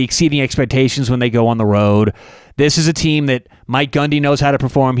State really exceeding expectations when they go on the road. this is a team that Mike Gundy knows how to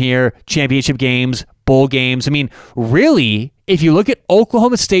perform here, championship games, bowl games. I mean, really, if you look at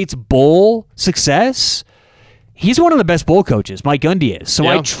Oklahoma State's bowl success, he's one of the best bowl coaches, Mike Gundy is. So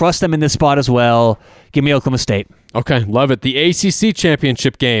I trust them in this spot as well. Give me Oklahoma State. Okay, love it. The ACC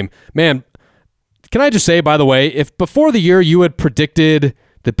championship game. Man, can I just say, by the way, if before the year you had predicted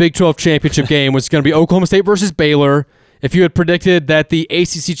the Big 12 championship game was going to be Oklahoma State versus Baylor, if you had predicted that the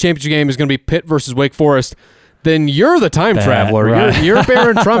ACC championship game is going to be Pitt versus Wake Forest, then you're the time traveler. Right. You're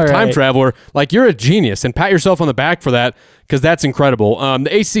Barron Trump time Right. traveler. Like, you're a genius, and pat yourself on the back for that, because that's incredible. The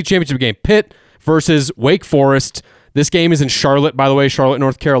ACC championship game, Pitt versus Wake Forest. This game is in Charlotte, by the way, Charlotte,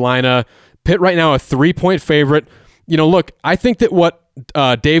 North Carolina. Pitt right now a 3-point favorite. You know, look, I think that what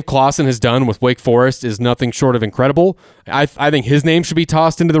Dave Clawson has done with Wake Forest is nothing short of incredible. I think his name should be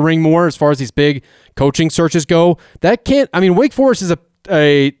tossed into the ring more as far as these big coaching searches go. Wake Forest is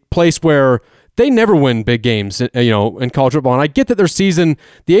a place where they never win big games, in college football. And I get that their season,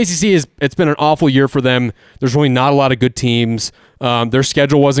 the ACC it's been an awful year for them. There's really not a lot of good teams. Their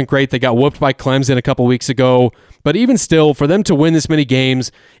schedule wasn't great. They got whooped by Clemson a couple weeks ago. But even still, for them to win this many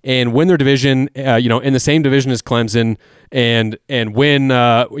games and win their division, in the same division as Clemson, and win,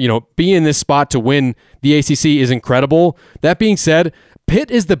 be in this spot to win the ACC is incredible. That being said, Pitt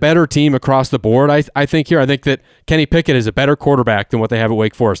is the better team across the board, I think here. I think that Kenny Pickett is a better quarterback than what they have at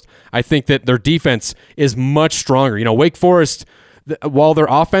Wake Forest. I think that their defense is much stronger. Wake Forest, while their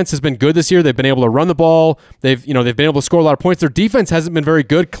offense has been good this year, they've been able to run the ball. They've been able to score a lot of points. Their defense hasn't been very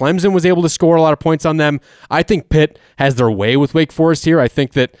good. Clemson was able to score a lot of points on them. I think Pitt has their way with Wake Forest here. I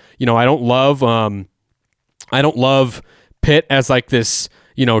think that, I don't love Pitt as like this,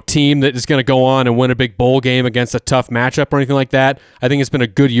 team that is going to go on and win a big bowl game against a tough matchup or anything like that. I think it's been a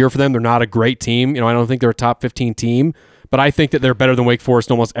good year for them. They're not a great team. I don't think they're a top 15 team, but I think that they're better than Wake Forest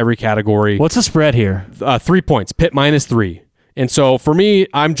in almost every category. What's the spread here? 3 points. Pitt -3. And so for me,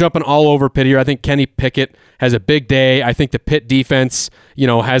 I'm jumping all over Pitt here. I think Kenny Pickett has a big day. I think the Pitt defense,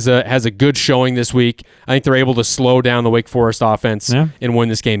 has a good showing this week. I think they're able to slow down the Wake Forest offense and win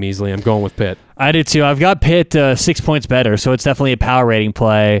this game easily. I'm going with Pitt. I did too. I've got Pitt 6 points better, so it's definitely a power rating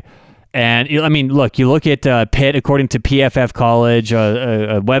play. And look, you look at Pitt according to PFF College,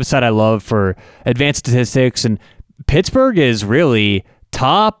 a website I love for advanced statistics, and Pittsburgh is really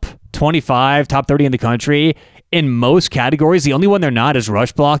top 25, top 30 in the country in most categories. The only one they're not is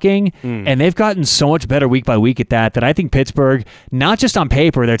rush blocking, and they've gotten so much better week by week at that I think Pittsburgh, not just on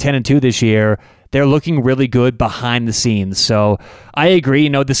paper, they're 10-2 this year, they're looking really good behind the scenes. So I agree.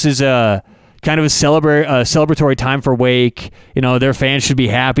 This is a kind of a celebratory time for Wake. Their fans should be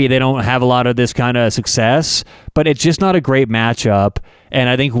happy. They don't have a lot of this kind of success, but it's just not a great matchup. And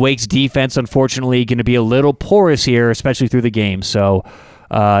I think Wake's defense, unfortunately, going to be a little porous here, especially through the game. So,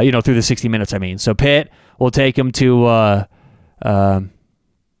 through the 60 minutes, So Pitt, we'll take them to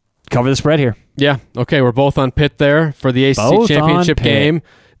cover the spread here. Yeah. Okay. We're both on Pitt there for the ACC championship game.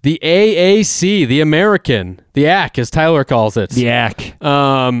 The AAC, the American, the ACC, as Tyler calls it. The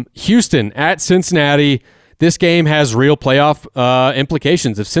ACC. Houston at Cincinnati. This game has real playoff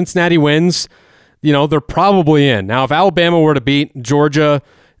implications. If Cincinnati wins, they're probably in. Now, if Alabama were to beat Georgia,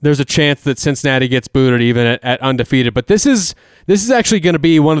 there's a chance that Cincinnati gets booted even at undefeated. But this is actually going to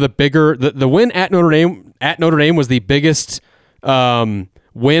be one of the bigger. The win at Notre Dame was the biggest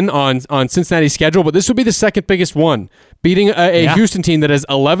win on Cincinnati's schedule, but this would be the second biggest one. Beating a Houston team that is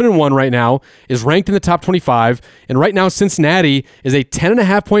 11-1 right now, is ranked in the top 25, and right now Cincinnati is a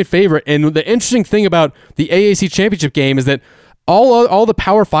 10.5-point favorite. And the interesting thing about the AAC championship game is that all the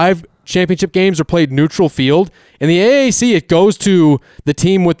Power 5 championship games are played neutral field. In the AAC, it goes to the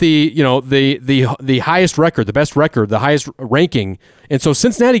team with the highest record, the best record, the highest ranking. And so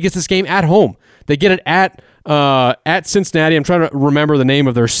Cincinnati gets this game at home. They get it at Cincinnati. I'm trying to remember the name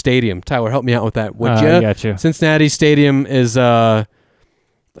of their stadium. Tyler, help me out with that, would you? I got you. Cincinnati Stadium is I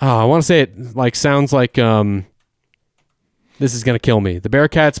want to say it sounds like this is going to kill me. The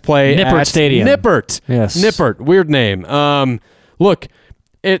Bearcats play Nippert at Stadium. Nippert. Yes. Nippert. Weird name. Look,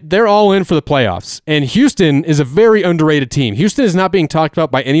 they're all in for the playoffs, and Houston is a very underrated team. Houston is not being talked about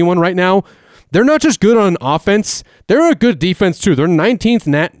by anyone right now. They're not just good on offense, they're a good defense too. They're 19th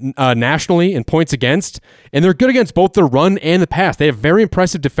nationally in points against, and they're good against both the run and the pass. They have very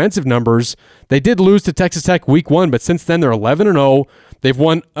impressive defensive numbers. They did lose to Texas Tech week 1, but since then they're 11-0. They've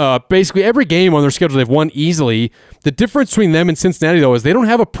won basically every game on their schedule. They've won easily. The difference between them and Cincinnati, though, is they don't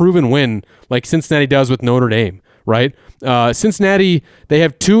have a proven win like Cincinnati does with Notre Dame, right? Cincinnati, they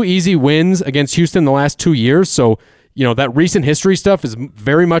have 2 easy wins against Houston in the last 2 years, so that recent history stuff is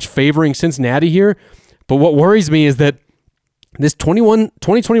very much favoring Cincinnati here. But what worries me is that This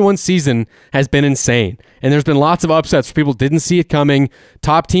 2021 season has been insane, and there's been lots of upsets for people who didn't see it coming.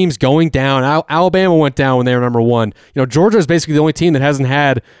 Top teams going down. Alabama went down when they were number one. Georgia is basically the only team that hasn't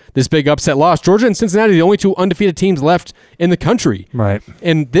had this big upset loss. Georgia and Cincinnati are the only two undefeated teams left in the country. Right.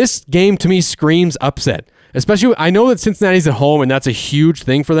 And this game, to me, screams upset. Especially, I know that Cincinnati's at home, and that's a huge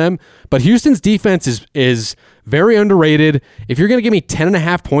thing for them, but Houston's defense is very underrated. If you're going to give me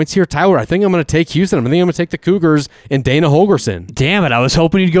 10.5 points here, Tyler, I think I'm going to take Houston. I think I'm going to take the Cougars and Dana Holgorsen. Damn it. I was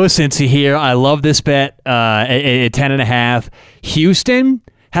hoping you'd go Cincy here. I love this bet at 10.5. Houston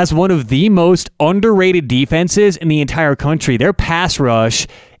has one of the most underrated defenses in the entire country. Their pass rush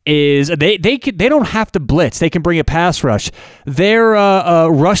is they don't have to blitz. They can bring a pass rush. Their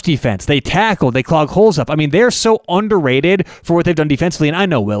rush defense, they tackle, they clog holes up. I mean, they're so underrated for what they've done defensively. And I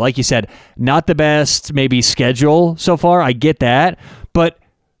know, Will, like you said, not the best maybe schedule so far. I get that. But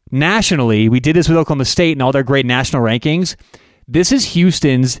nationally, we did this with Oklahoma State and all their great national rankings. This is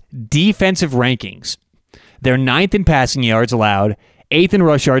Houston's defensive rankings. They're 9th in passing yards allowed, 8th in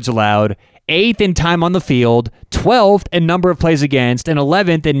rush yards allowed, 8th in time on the field, 12th in number of plays against, and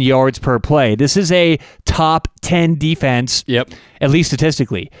 11th in yards per play. This is a top 10 defense, at least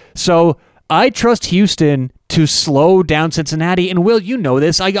statistically. So I trust Houston to slow down Cincinnati. And Will, you know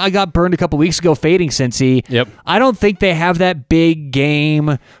this. I got burned a couple weeks ago fading Cincy. I don't think they have that big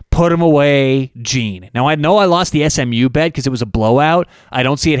game, put them away gene. Now, I know I lost the SMU bet because it was a blowout. I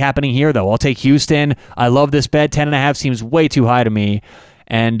don't see it happening here, though. I'll take Houston. I love this bet. 10.5 seems way too high to me.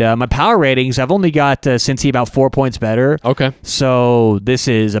 And my power ratings, I've only got Cincy about 4 points better. Okay. So this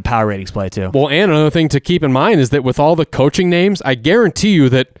is a power ratings play, too. Well, and another thing to keep in mind is that with all the coaching names, I guarantee you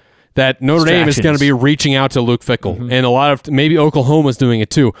that Notre Dame is going to be reaching out to Luke Fickell. And a lot of, maybe Oklahoma's doing it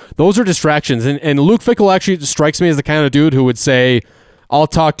too. Those are distractions. And Luke Fickell actually strikes me as the kind of dude who would say, I'll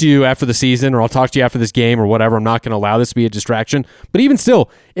talk to you after the season, or I'll talk to you after this game, or whatever. I'm not going to allow this to be a distraction. But even still,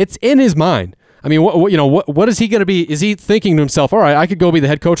 it's in his mind. I mean, what is he going to be? Is he thinking to himself, all right, I could go be the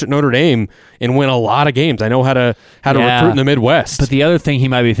head coach at Notre Dame and win a lot of games. I know how to recruit in the Midwest. But the other thing he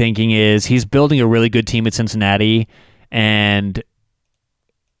might be thinking is he's building a really good team at Cincinnati, and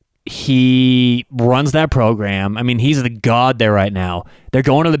he runs that program. I mean, he's the god there right now. They're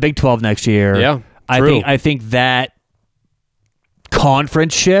going to the Big 12 next year. Yeah, true. I think that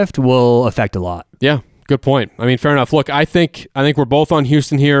conference shift will affect a lot. Yeah. Good point. I mean, fair enough. Look, I think we're both on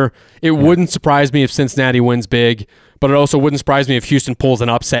Houston here. It wouldn't surprise me if Cincinnati wins big, but it also wouldn't surprise me if Houston pulls an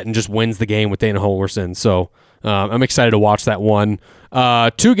upset and just wins the game with Dana Holgorsen. So I'm excited to watch that one.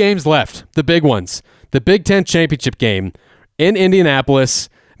 2 games left, the big ones. The Big Ten championship game in Indianapolis.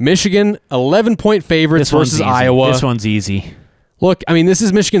 Michigan, 11-point favorites versus Iowa. This one's easy. Look, I mean, this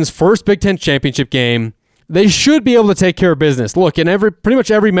is Michigan's first Big Ten championship game. They should be able to take care of business. Look, in pretty much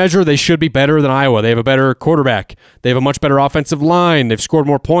every measure, they should be better than Iowa. They have a better quarterback. They have a much better offensive line. They've scored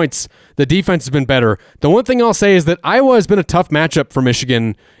more points. The defense has been better. The one thing I'll say is that Iowa has been a tough matchup for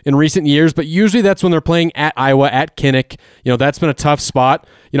Michigan in recent years, but usually that's when they're playing at Iowa, at Kinnick. That's been a tough spot.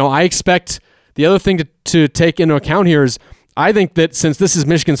 I expect the other thing to take into account here is I think that since this is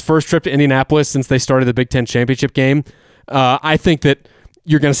Michigan's first trip to Indianapolis since they started the Big Ten championship game, I think that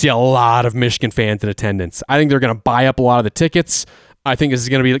you're going to see a lot of Michigan fans in attendance. I think they're going to buy up a lot of the tickets. I think this is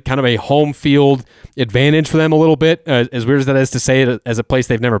going to be kind of a home field advantage for them a little bit, as weird as that is to say it as a place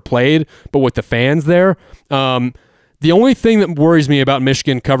they've never played, but with the fans there. The only thing that worries me about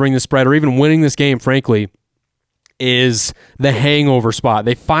Michigan covering the spread or even winning this game, frankly, is the hangover spot.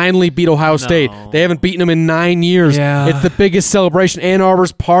 They finally beat Ohio State. They haven't beaten them in 9 years. Yeah. It's the biggest celebration. Ann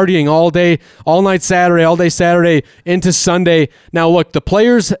Arbor's partying all day, all night Saturday, all day Saturday into Sunday. Now, look, the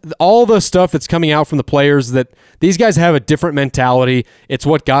players, all the stuff that's coming out from the players, that these guys have a different mentality. It's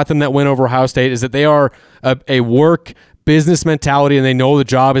what got them that win over Ohio State, is that they are a work business mentality and they know the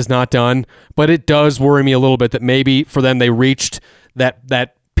job is not done. But it does worry me a little bit that maybe for them they reached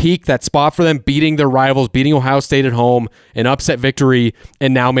that peak, that spot for them, beating their rivals, beating Ohio State at home, an upset victory,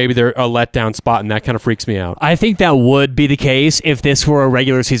 and now maybe they're a letdown spot, and that kind of freaks me out. I think that would be the case if this were a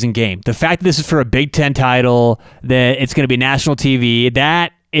regular season game. The fact that this is for a Big Ten title, that it's going to be national TV,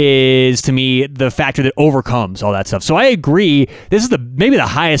 that is, to me, the factor that overcomes all that stuff. So I agree. This is maybe the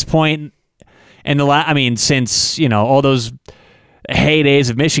highest point in the since, all those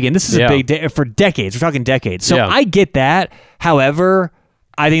heydays of Michigan. This is a big day for decades. We're talking decades. So I get that. However,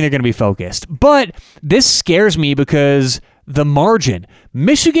 I think they're going to be focused. But this scares me because the margin.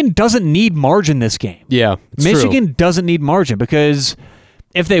 Michigan doesn't need margin this game. Yeah, Michigan doesn't need margin because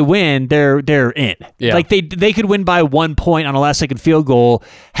if they win, they're in. Yeah. Like they could win by 1 point on a last-second field goal,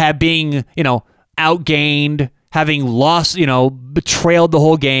 being outgained, having lost, betrayed the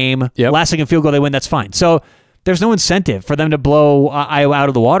whole game. Yep. Last-second field goal, they win. That's fine. So there's no incentive for them to blow Iowa out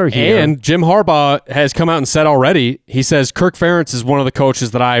of the water here. And Jim Harbaugh has come out and said already, he says Kirk Ferentz is one of the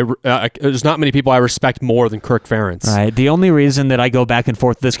coaches that there's not many people I respect more than Kirk Ferentz. Right. The only reason that I go back and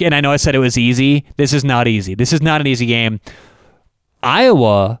forth with this, and I know I said it was easy, this is not easy. This is not an easy game.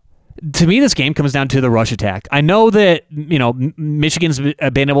 Iowa, to me, this game comes down to the rush attack. I know that, Michigan's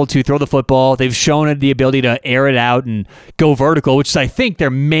been able to throw the football. They've shown the ability to air it out and go vertical, which is, I think, their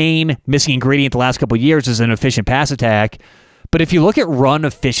main missing ingredient the last couple of years is an efficient pass attack. But if you look at run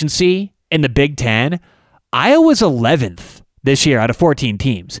efficiency in the Big Ten, Iowa's 11th this year out of 14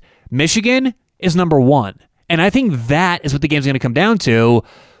 teams. Michigan is number 1. And I think that is what the game's going to come down to.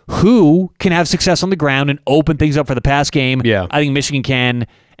 Who can have success on the ground and open things up for the pass game? Yeah. I think Michigan can.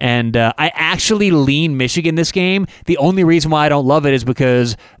 And I actually lean Michigan this game. The only reason why I don't love it is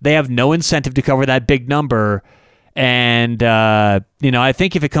because they have no incentive to cover that big number. And, I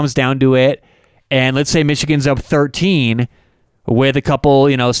think if it comes down to it, and let's say Michigan's up 13 with a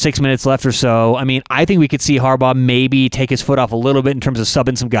couple, 6 minutes left or so, I think we could see Harbaugh maybe take his foot off a little bit in terms of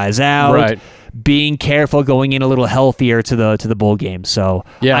subbing some guys out, right. Being careful, going in a little healthier to the bowl game. So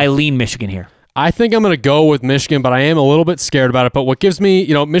yeah. I lean Michigan here. I think I'm going to go with Michigan, but I am a little bit scared about it. But what gives me,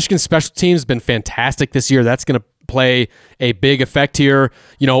 Michigan's special teams has been fantastic this year. That's going to play a big effect here.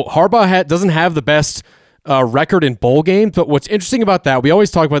 Harbaugh doesn't have the best record in bowl games, but what's interesting about that, we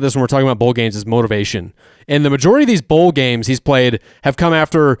always talk about this when we're talking about bowl games, is motivation. And the majority of these bowl games he's played have come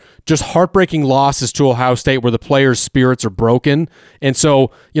after just heartbreaking losses to Ohio State where the players' spirits are broken. And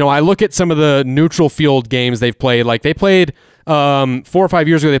so, I look at some of the neutral field games they've played. Like they played 4 or 5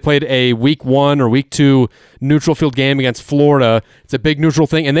 years ago, they played a week 1 or week 2 neutral field game against Florida. It's a big neutral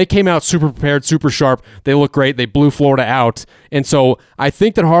thing, and they came out super prepared, super sharp. They look great. They blew Florida out. And so I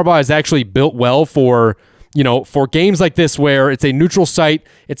think that Harbaugh is actually built well for games like this where it's a neutral site,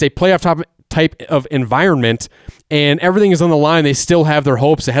 it's a playoff type of environment, and everything is on the line. They still have their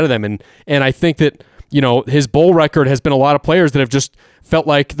hopes ahead of them. And I think that, his bowl record has been a lot of players that have just felt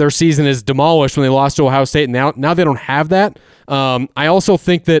like their season is demolished when they lost to Ohio State, and now they don't have that. I also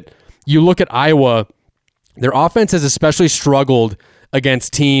think that you look at Iowa, their offense has especially struggled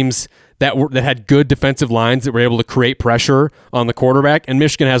against teams that had good defensive lines that were able to create pressure on the quarterback, and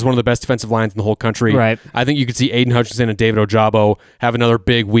Michigan has one of the best defensive lines in the whole country. Right. I think you could see Aiden Hutchinson and David Ojabo have another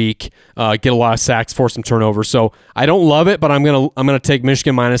big week, get a lot of sacks, force some turnovers. So I don't love it, but I'm gonna take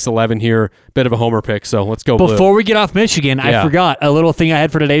Michigan minus 11 here. Bit of a homer pick, so let's go blue. Before we get off Michigan, I forgot a little thing I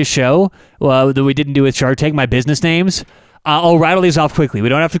had for today's show that we didn't do with Shark Tank, my business names. I'll rattle these off quickly. We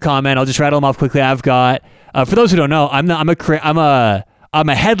don't have to comment. I'll just rattle them off quickly. I've got, for those who don't know, I'm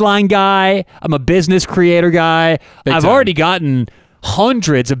a headline guy. I'm a business creator guy. I've already gotten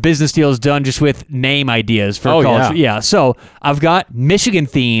hundreds of business deals done just with name ideas for college. Yeah. So I've got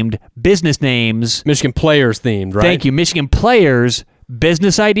Michigan-themed business names. Michigan players themed, right? Thank you. Michigan players,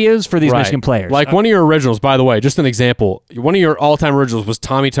 business ideas for these Michigan players. Like one of your originals, by the way, just an example. One of your all-time originals was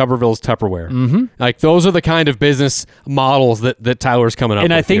Tommy Tuberville's Tupperware. Mm-hmm. Like those are the kind of business models that Tyler's coming up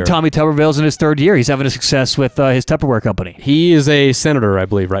with. And I think here. Tommy Tuberville's in his 3rd year. He's having a success with his Tupperware company. He is a senator, I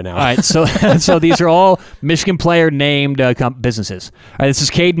believe, right now. All right, so so these are all Michigan player named businesses. All right, this is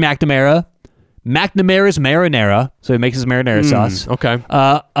Cade McNamara. McNamara's marinara, so he makes his marinara sauce. Okay.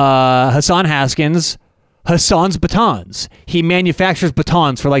 Hassan Haskins. Hassan's batons. He manufactures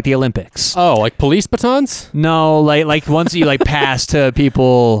batons for like the Olympics. Oh, like police batons? No, like ones you like pass to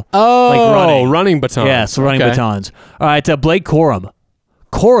people. Oh, like running batons. Yes, running batons. All right, Blake Corum.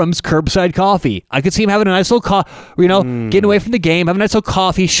 Corum's curbside coffee. I could see him having a nice little getting away from the game, having a nice little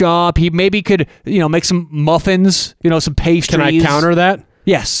coffee shop. He maybe could, make some muffins, some pastries. Can I counter that?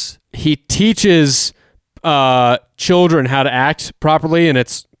 Yes. He teaches children how to act properly, and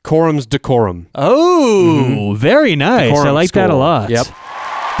it's Corum's Decorum. Oh, very nice. Decorum I like school. that a lot. Yep.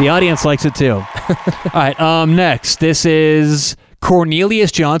 The audience likes it too. All right, next. This is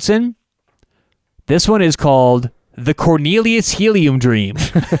Cornelius Johnson. This one is called The Cornelius Helium Dream.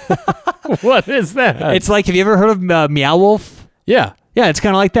 What is that? It's like, have you ever heard of Meow Wolf? Yeah. Yeah, it's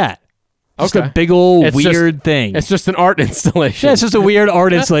kind of like that. Just Okay. a big old weird thing. It's just an art installation. Yeah, it's just a weird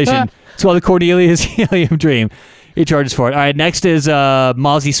art installation. It's called The Cornelius Helium Dream. He charges for it. All right, next is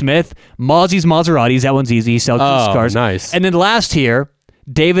Mozzie Smith. Mozzie's Maseratis. That one's easy. He sells cars. Nice. And then last here,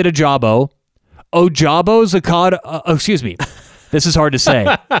 David Ojabo. Ojabo's avocado. Excuse me. This is hard to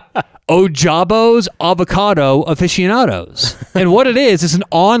say. Ojabo's Avocado Aficionados. And what it is an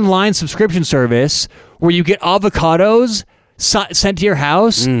online subscription service where you get avocados sent to your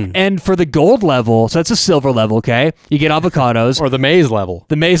house, and for the gold level, so that's a silver level, okay? You get avocados. Or the maze level.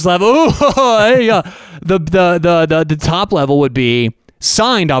 The maze level. Ooh, there you go. The top level would be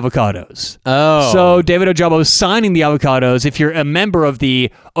signed avocados. Oh. So David Ojabo signing the avocados if you're a member of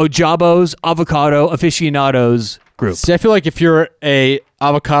the Ojabo's Avocado Aficionados group. See, I feel like if you're a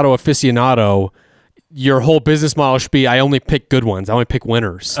avocado aficionado, your whole business model should be, I only pick good ones. I only pick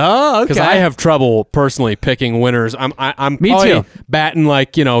winners. Oh, okay. Because I have trouble personally picking winners. I'm Me probably too.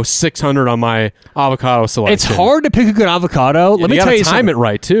 batting 600 on my avocado selection. It's hard to pick a good avocado. Let me tell you time something. it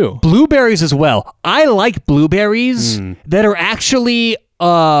right too. Blueberries as well. I like blueberries that are actually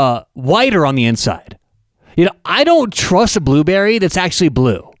whiter on the inside. I don't trust a blueberry that's actually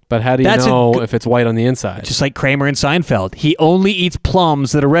blue. But how do you know if it's white on the inside? Just like Kramer and Seinfeld. He only eats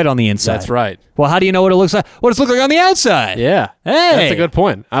plums that are red on the inside. That's right. Well, how do you know what it looks like? What does it look like on the outside? Yeah. Hey. That's a good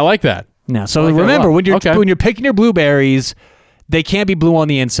point. I like that. Now, so like that a remember, lot. when you're picking your blueberries, they can't be blue on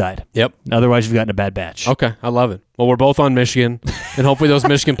the inside. Yep. Otherwise, you've gotten a bad batch. Okay. I love it. Well, we're both on Michigan, and hopefully those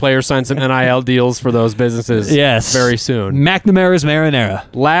Michigan players sign some NIL deals for those businesses very soon. McNamara's marinara.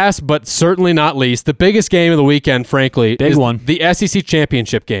 Last but certainly not least, the biggest game of the weekend, frankly, Big is one. The SEC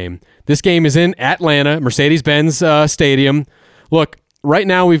Championship game. This game is in Atlanta, Mercedes-Benz Stadium. Look, right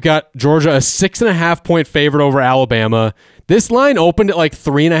now we've got Georgia a 6.5-point favorite over Alabama. This line opened at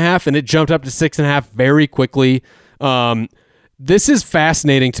 3.5, and it jumped up to 6.5 very quickly. This is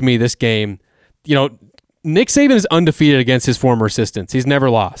fascinating to me, this game. Nick Saban is undefeated against his former assistants. He's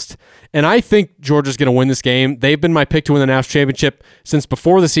never lost. And I think Georgia's going to win this game. They've been my pick to win the national championship since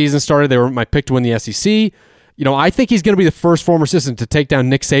before the season started. They were my pick to win the SEC. I think he's going to be the first former assistant to take down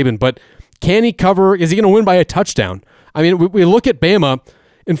Nick Saban, but can he cover? Is he going to win by a touchdown? I mean, we look at Bama,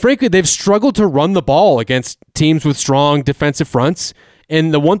 and frankly, they've struggled to run the ball against teams with strong defensive fronts.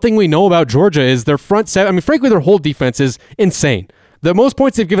 And the one thing we know about Georgia is their front seven. I mean, frankly, their whole defense is insane. The most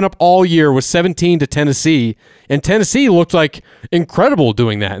points they've given up all year was 17 to Tennessee, and Tennessee looked incredible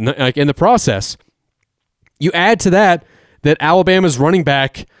doing that in the process. You add to that Alabama's starting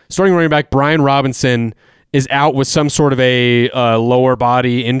running back Brian Robinson is out with some sort of a lower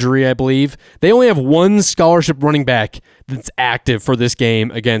body injury, I believe. They only have one scholarship running back that's active for this game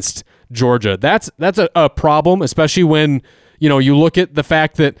against Georgia. That's a problem, especially when you look at the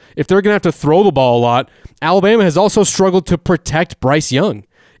fact that if they're going to have to throw the ball a lot, Alabama has also struggled to protect Bryce Young.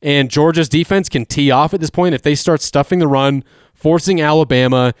 And Georgia's defense can tee off at this point if they start stuffing the run, forcing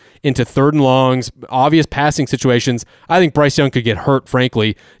Alabama into third and longs, obvious passing situations. I think Bryce Young could get hurt,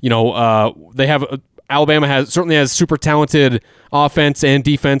 frankly. Alabama certainly has super talented offense and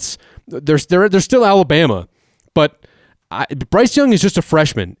defense. They're still Alabama, but Bryce Young is just a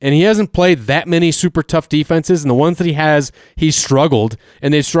freshman, and he hasn't played that many super tough defenses. And the ones that he has, he's struggled,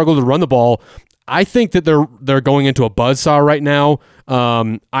 and they've struggled to run the ball. I think that they're going into a buzzsaw right now.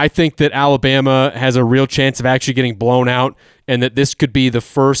 I think that Alabama has a real chance of actually getting blown out, and that this could be the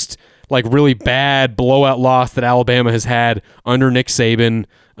first really bad blowout loss that Alabama has had under Nick Saban.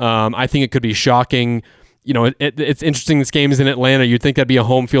 I think it could be shocking. It's interesting this game is in Atlanta. You'd think that'd be a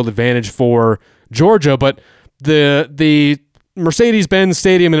home field advantage for Georgia, but the Mercedes-Benz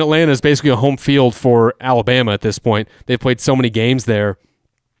Stadium in Atlanta is basically a home field for Alabama at this point. They've played so many games there.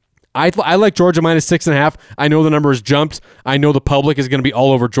 I like Georgia minus 6.5. I know the number has jumped. I know the public is going to be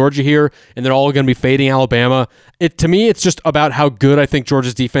all over Georgia here, and they're all going to be fading Alabama. To me, it's just about how good I think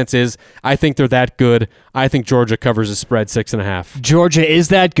Georgia's defense is. I think they're that good. I think Georgia covers the spread 6.5. Georgia is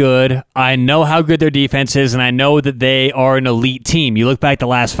that good. I know how good their defense is, and I know that they are an elite team. You look back the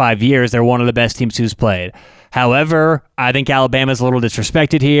last 5 years, they're one of the best teams who's played. However, I think Alabama's a little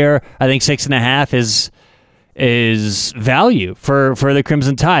disrespected here. I think 6.5 is value for the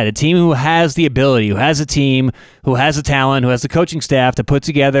Crimson Tide, a team who has the ability, who has a team, who has the talent, who has the coaching staff to put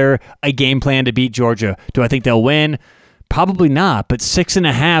together a game plan to beat Georgia. Do I think they'll win? Probably not, but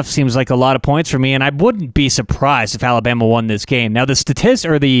 6.5 seems like a lot of points for me, and I wouldn't be surprised if Alabama won this game. Now,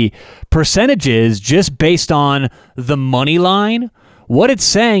 the percentages, just based on the money line, what it's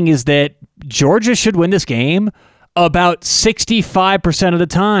saying is that Georgia should win this game about 65% of the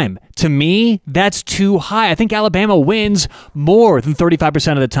time. To me, that's too high. I think Alabama wins more than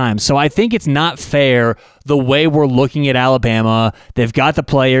 35% of the time. So I think it's not fair the way we're looking at Alabama. They've got the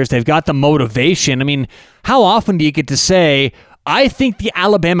players. They've got the motivation. I mean, how often do you get to say, I think the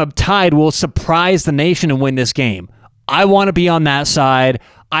Alabama Tide will surprise the nation and win this game? I want to be on that side.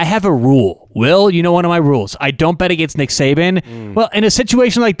 I have a rule. Will, you know one of my rules. I don't bet against Nick Saban. Well, in a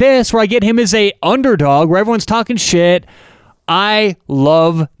situation like this where I get him as a underdog, where everyone's talking shit, I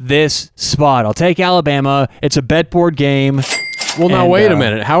love this spot. I'll take Alabama. It's a bet board game. Well, now wait a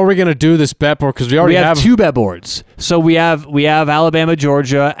minute. How are we going to do this bet board? Because we already have two bet boards. So we have Alabama,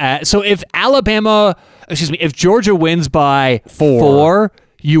 Georgia. So if Georgia wins by 4,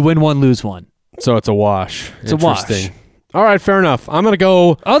 you win 1, lose 1. So it's a wash. It's a wash. All right, fair enough. I'm going to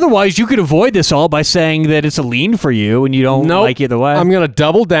go. Otherwise, you could avoid this all by saying that it's a lean for you and you don't like either way. I'm going to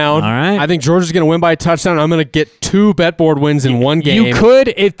double down. All right. I think Georgia's going to win by a touchdown. I'm going to get 2 bet board wins in one game. You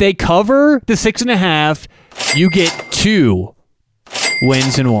could, if they cover the 6.5, you get 2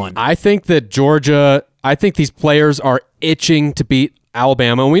 wins in one. I think that I think these players are itching to beat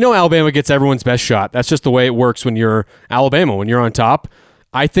Alabama. And we know Alabama gets everyone's best shot. That's just the way it works when you're Alabama, when you're on top.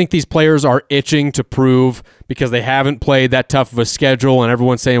 I think these players are itching to prove because they haven't played that tough of a schedule, and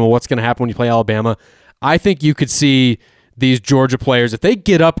everyone's saying, well, what's going to happen when you play Alabama? I think you could see these Georgia players, if they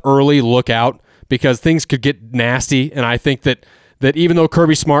get up early, look out, because things could get nasty. And I think that even though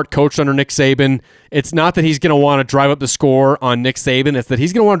Kirby Smart coached under Nick Saban, it's not that he's going to want to drive up the score on Nick Saban. It's that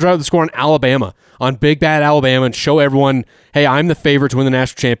he's going to want to drive up the score on Alabama, on big bad Alabama, and show everyone, hey, I'm the favorite to win the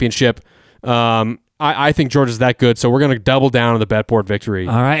national championship. I think Georgia's that good, so we're going to double down on the bet board victory.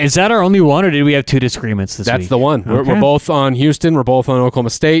 All right. Is that our only one, or did we have 2 disagreements this week? That's the one. Okay. We're both on Houston. We're both on Oklahoma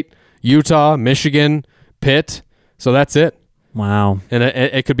State, Utah, Michigan, Pitt. So that's it. Wow. And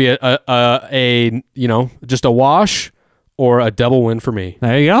it could be a just a wash or a double win for me.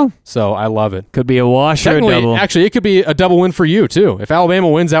 There you go. So I love it. Could be a wash or a double. Actually, it could be a double win for you, too. If Alabama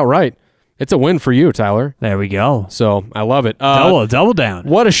wins outright, it's a win for you, Tyler. There we go. So I love it. Double down.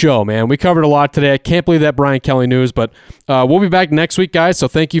 What a show, man. We covered a lot today. I can't believe that Brian Kelly news, but we'll be back next week, guys. So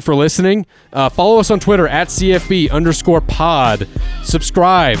thank you for listening. Follow us on Twitter at CFB_pod.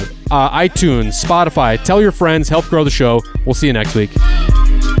 Subscribe, iTunes, Spotify. Tell your friends. Help grow the show. We'll see you next week.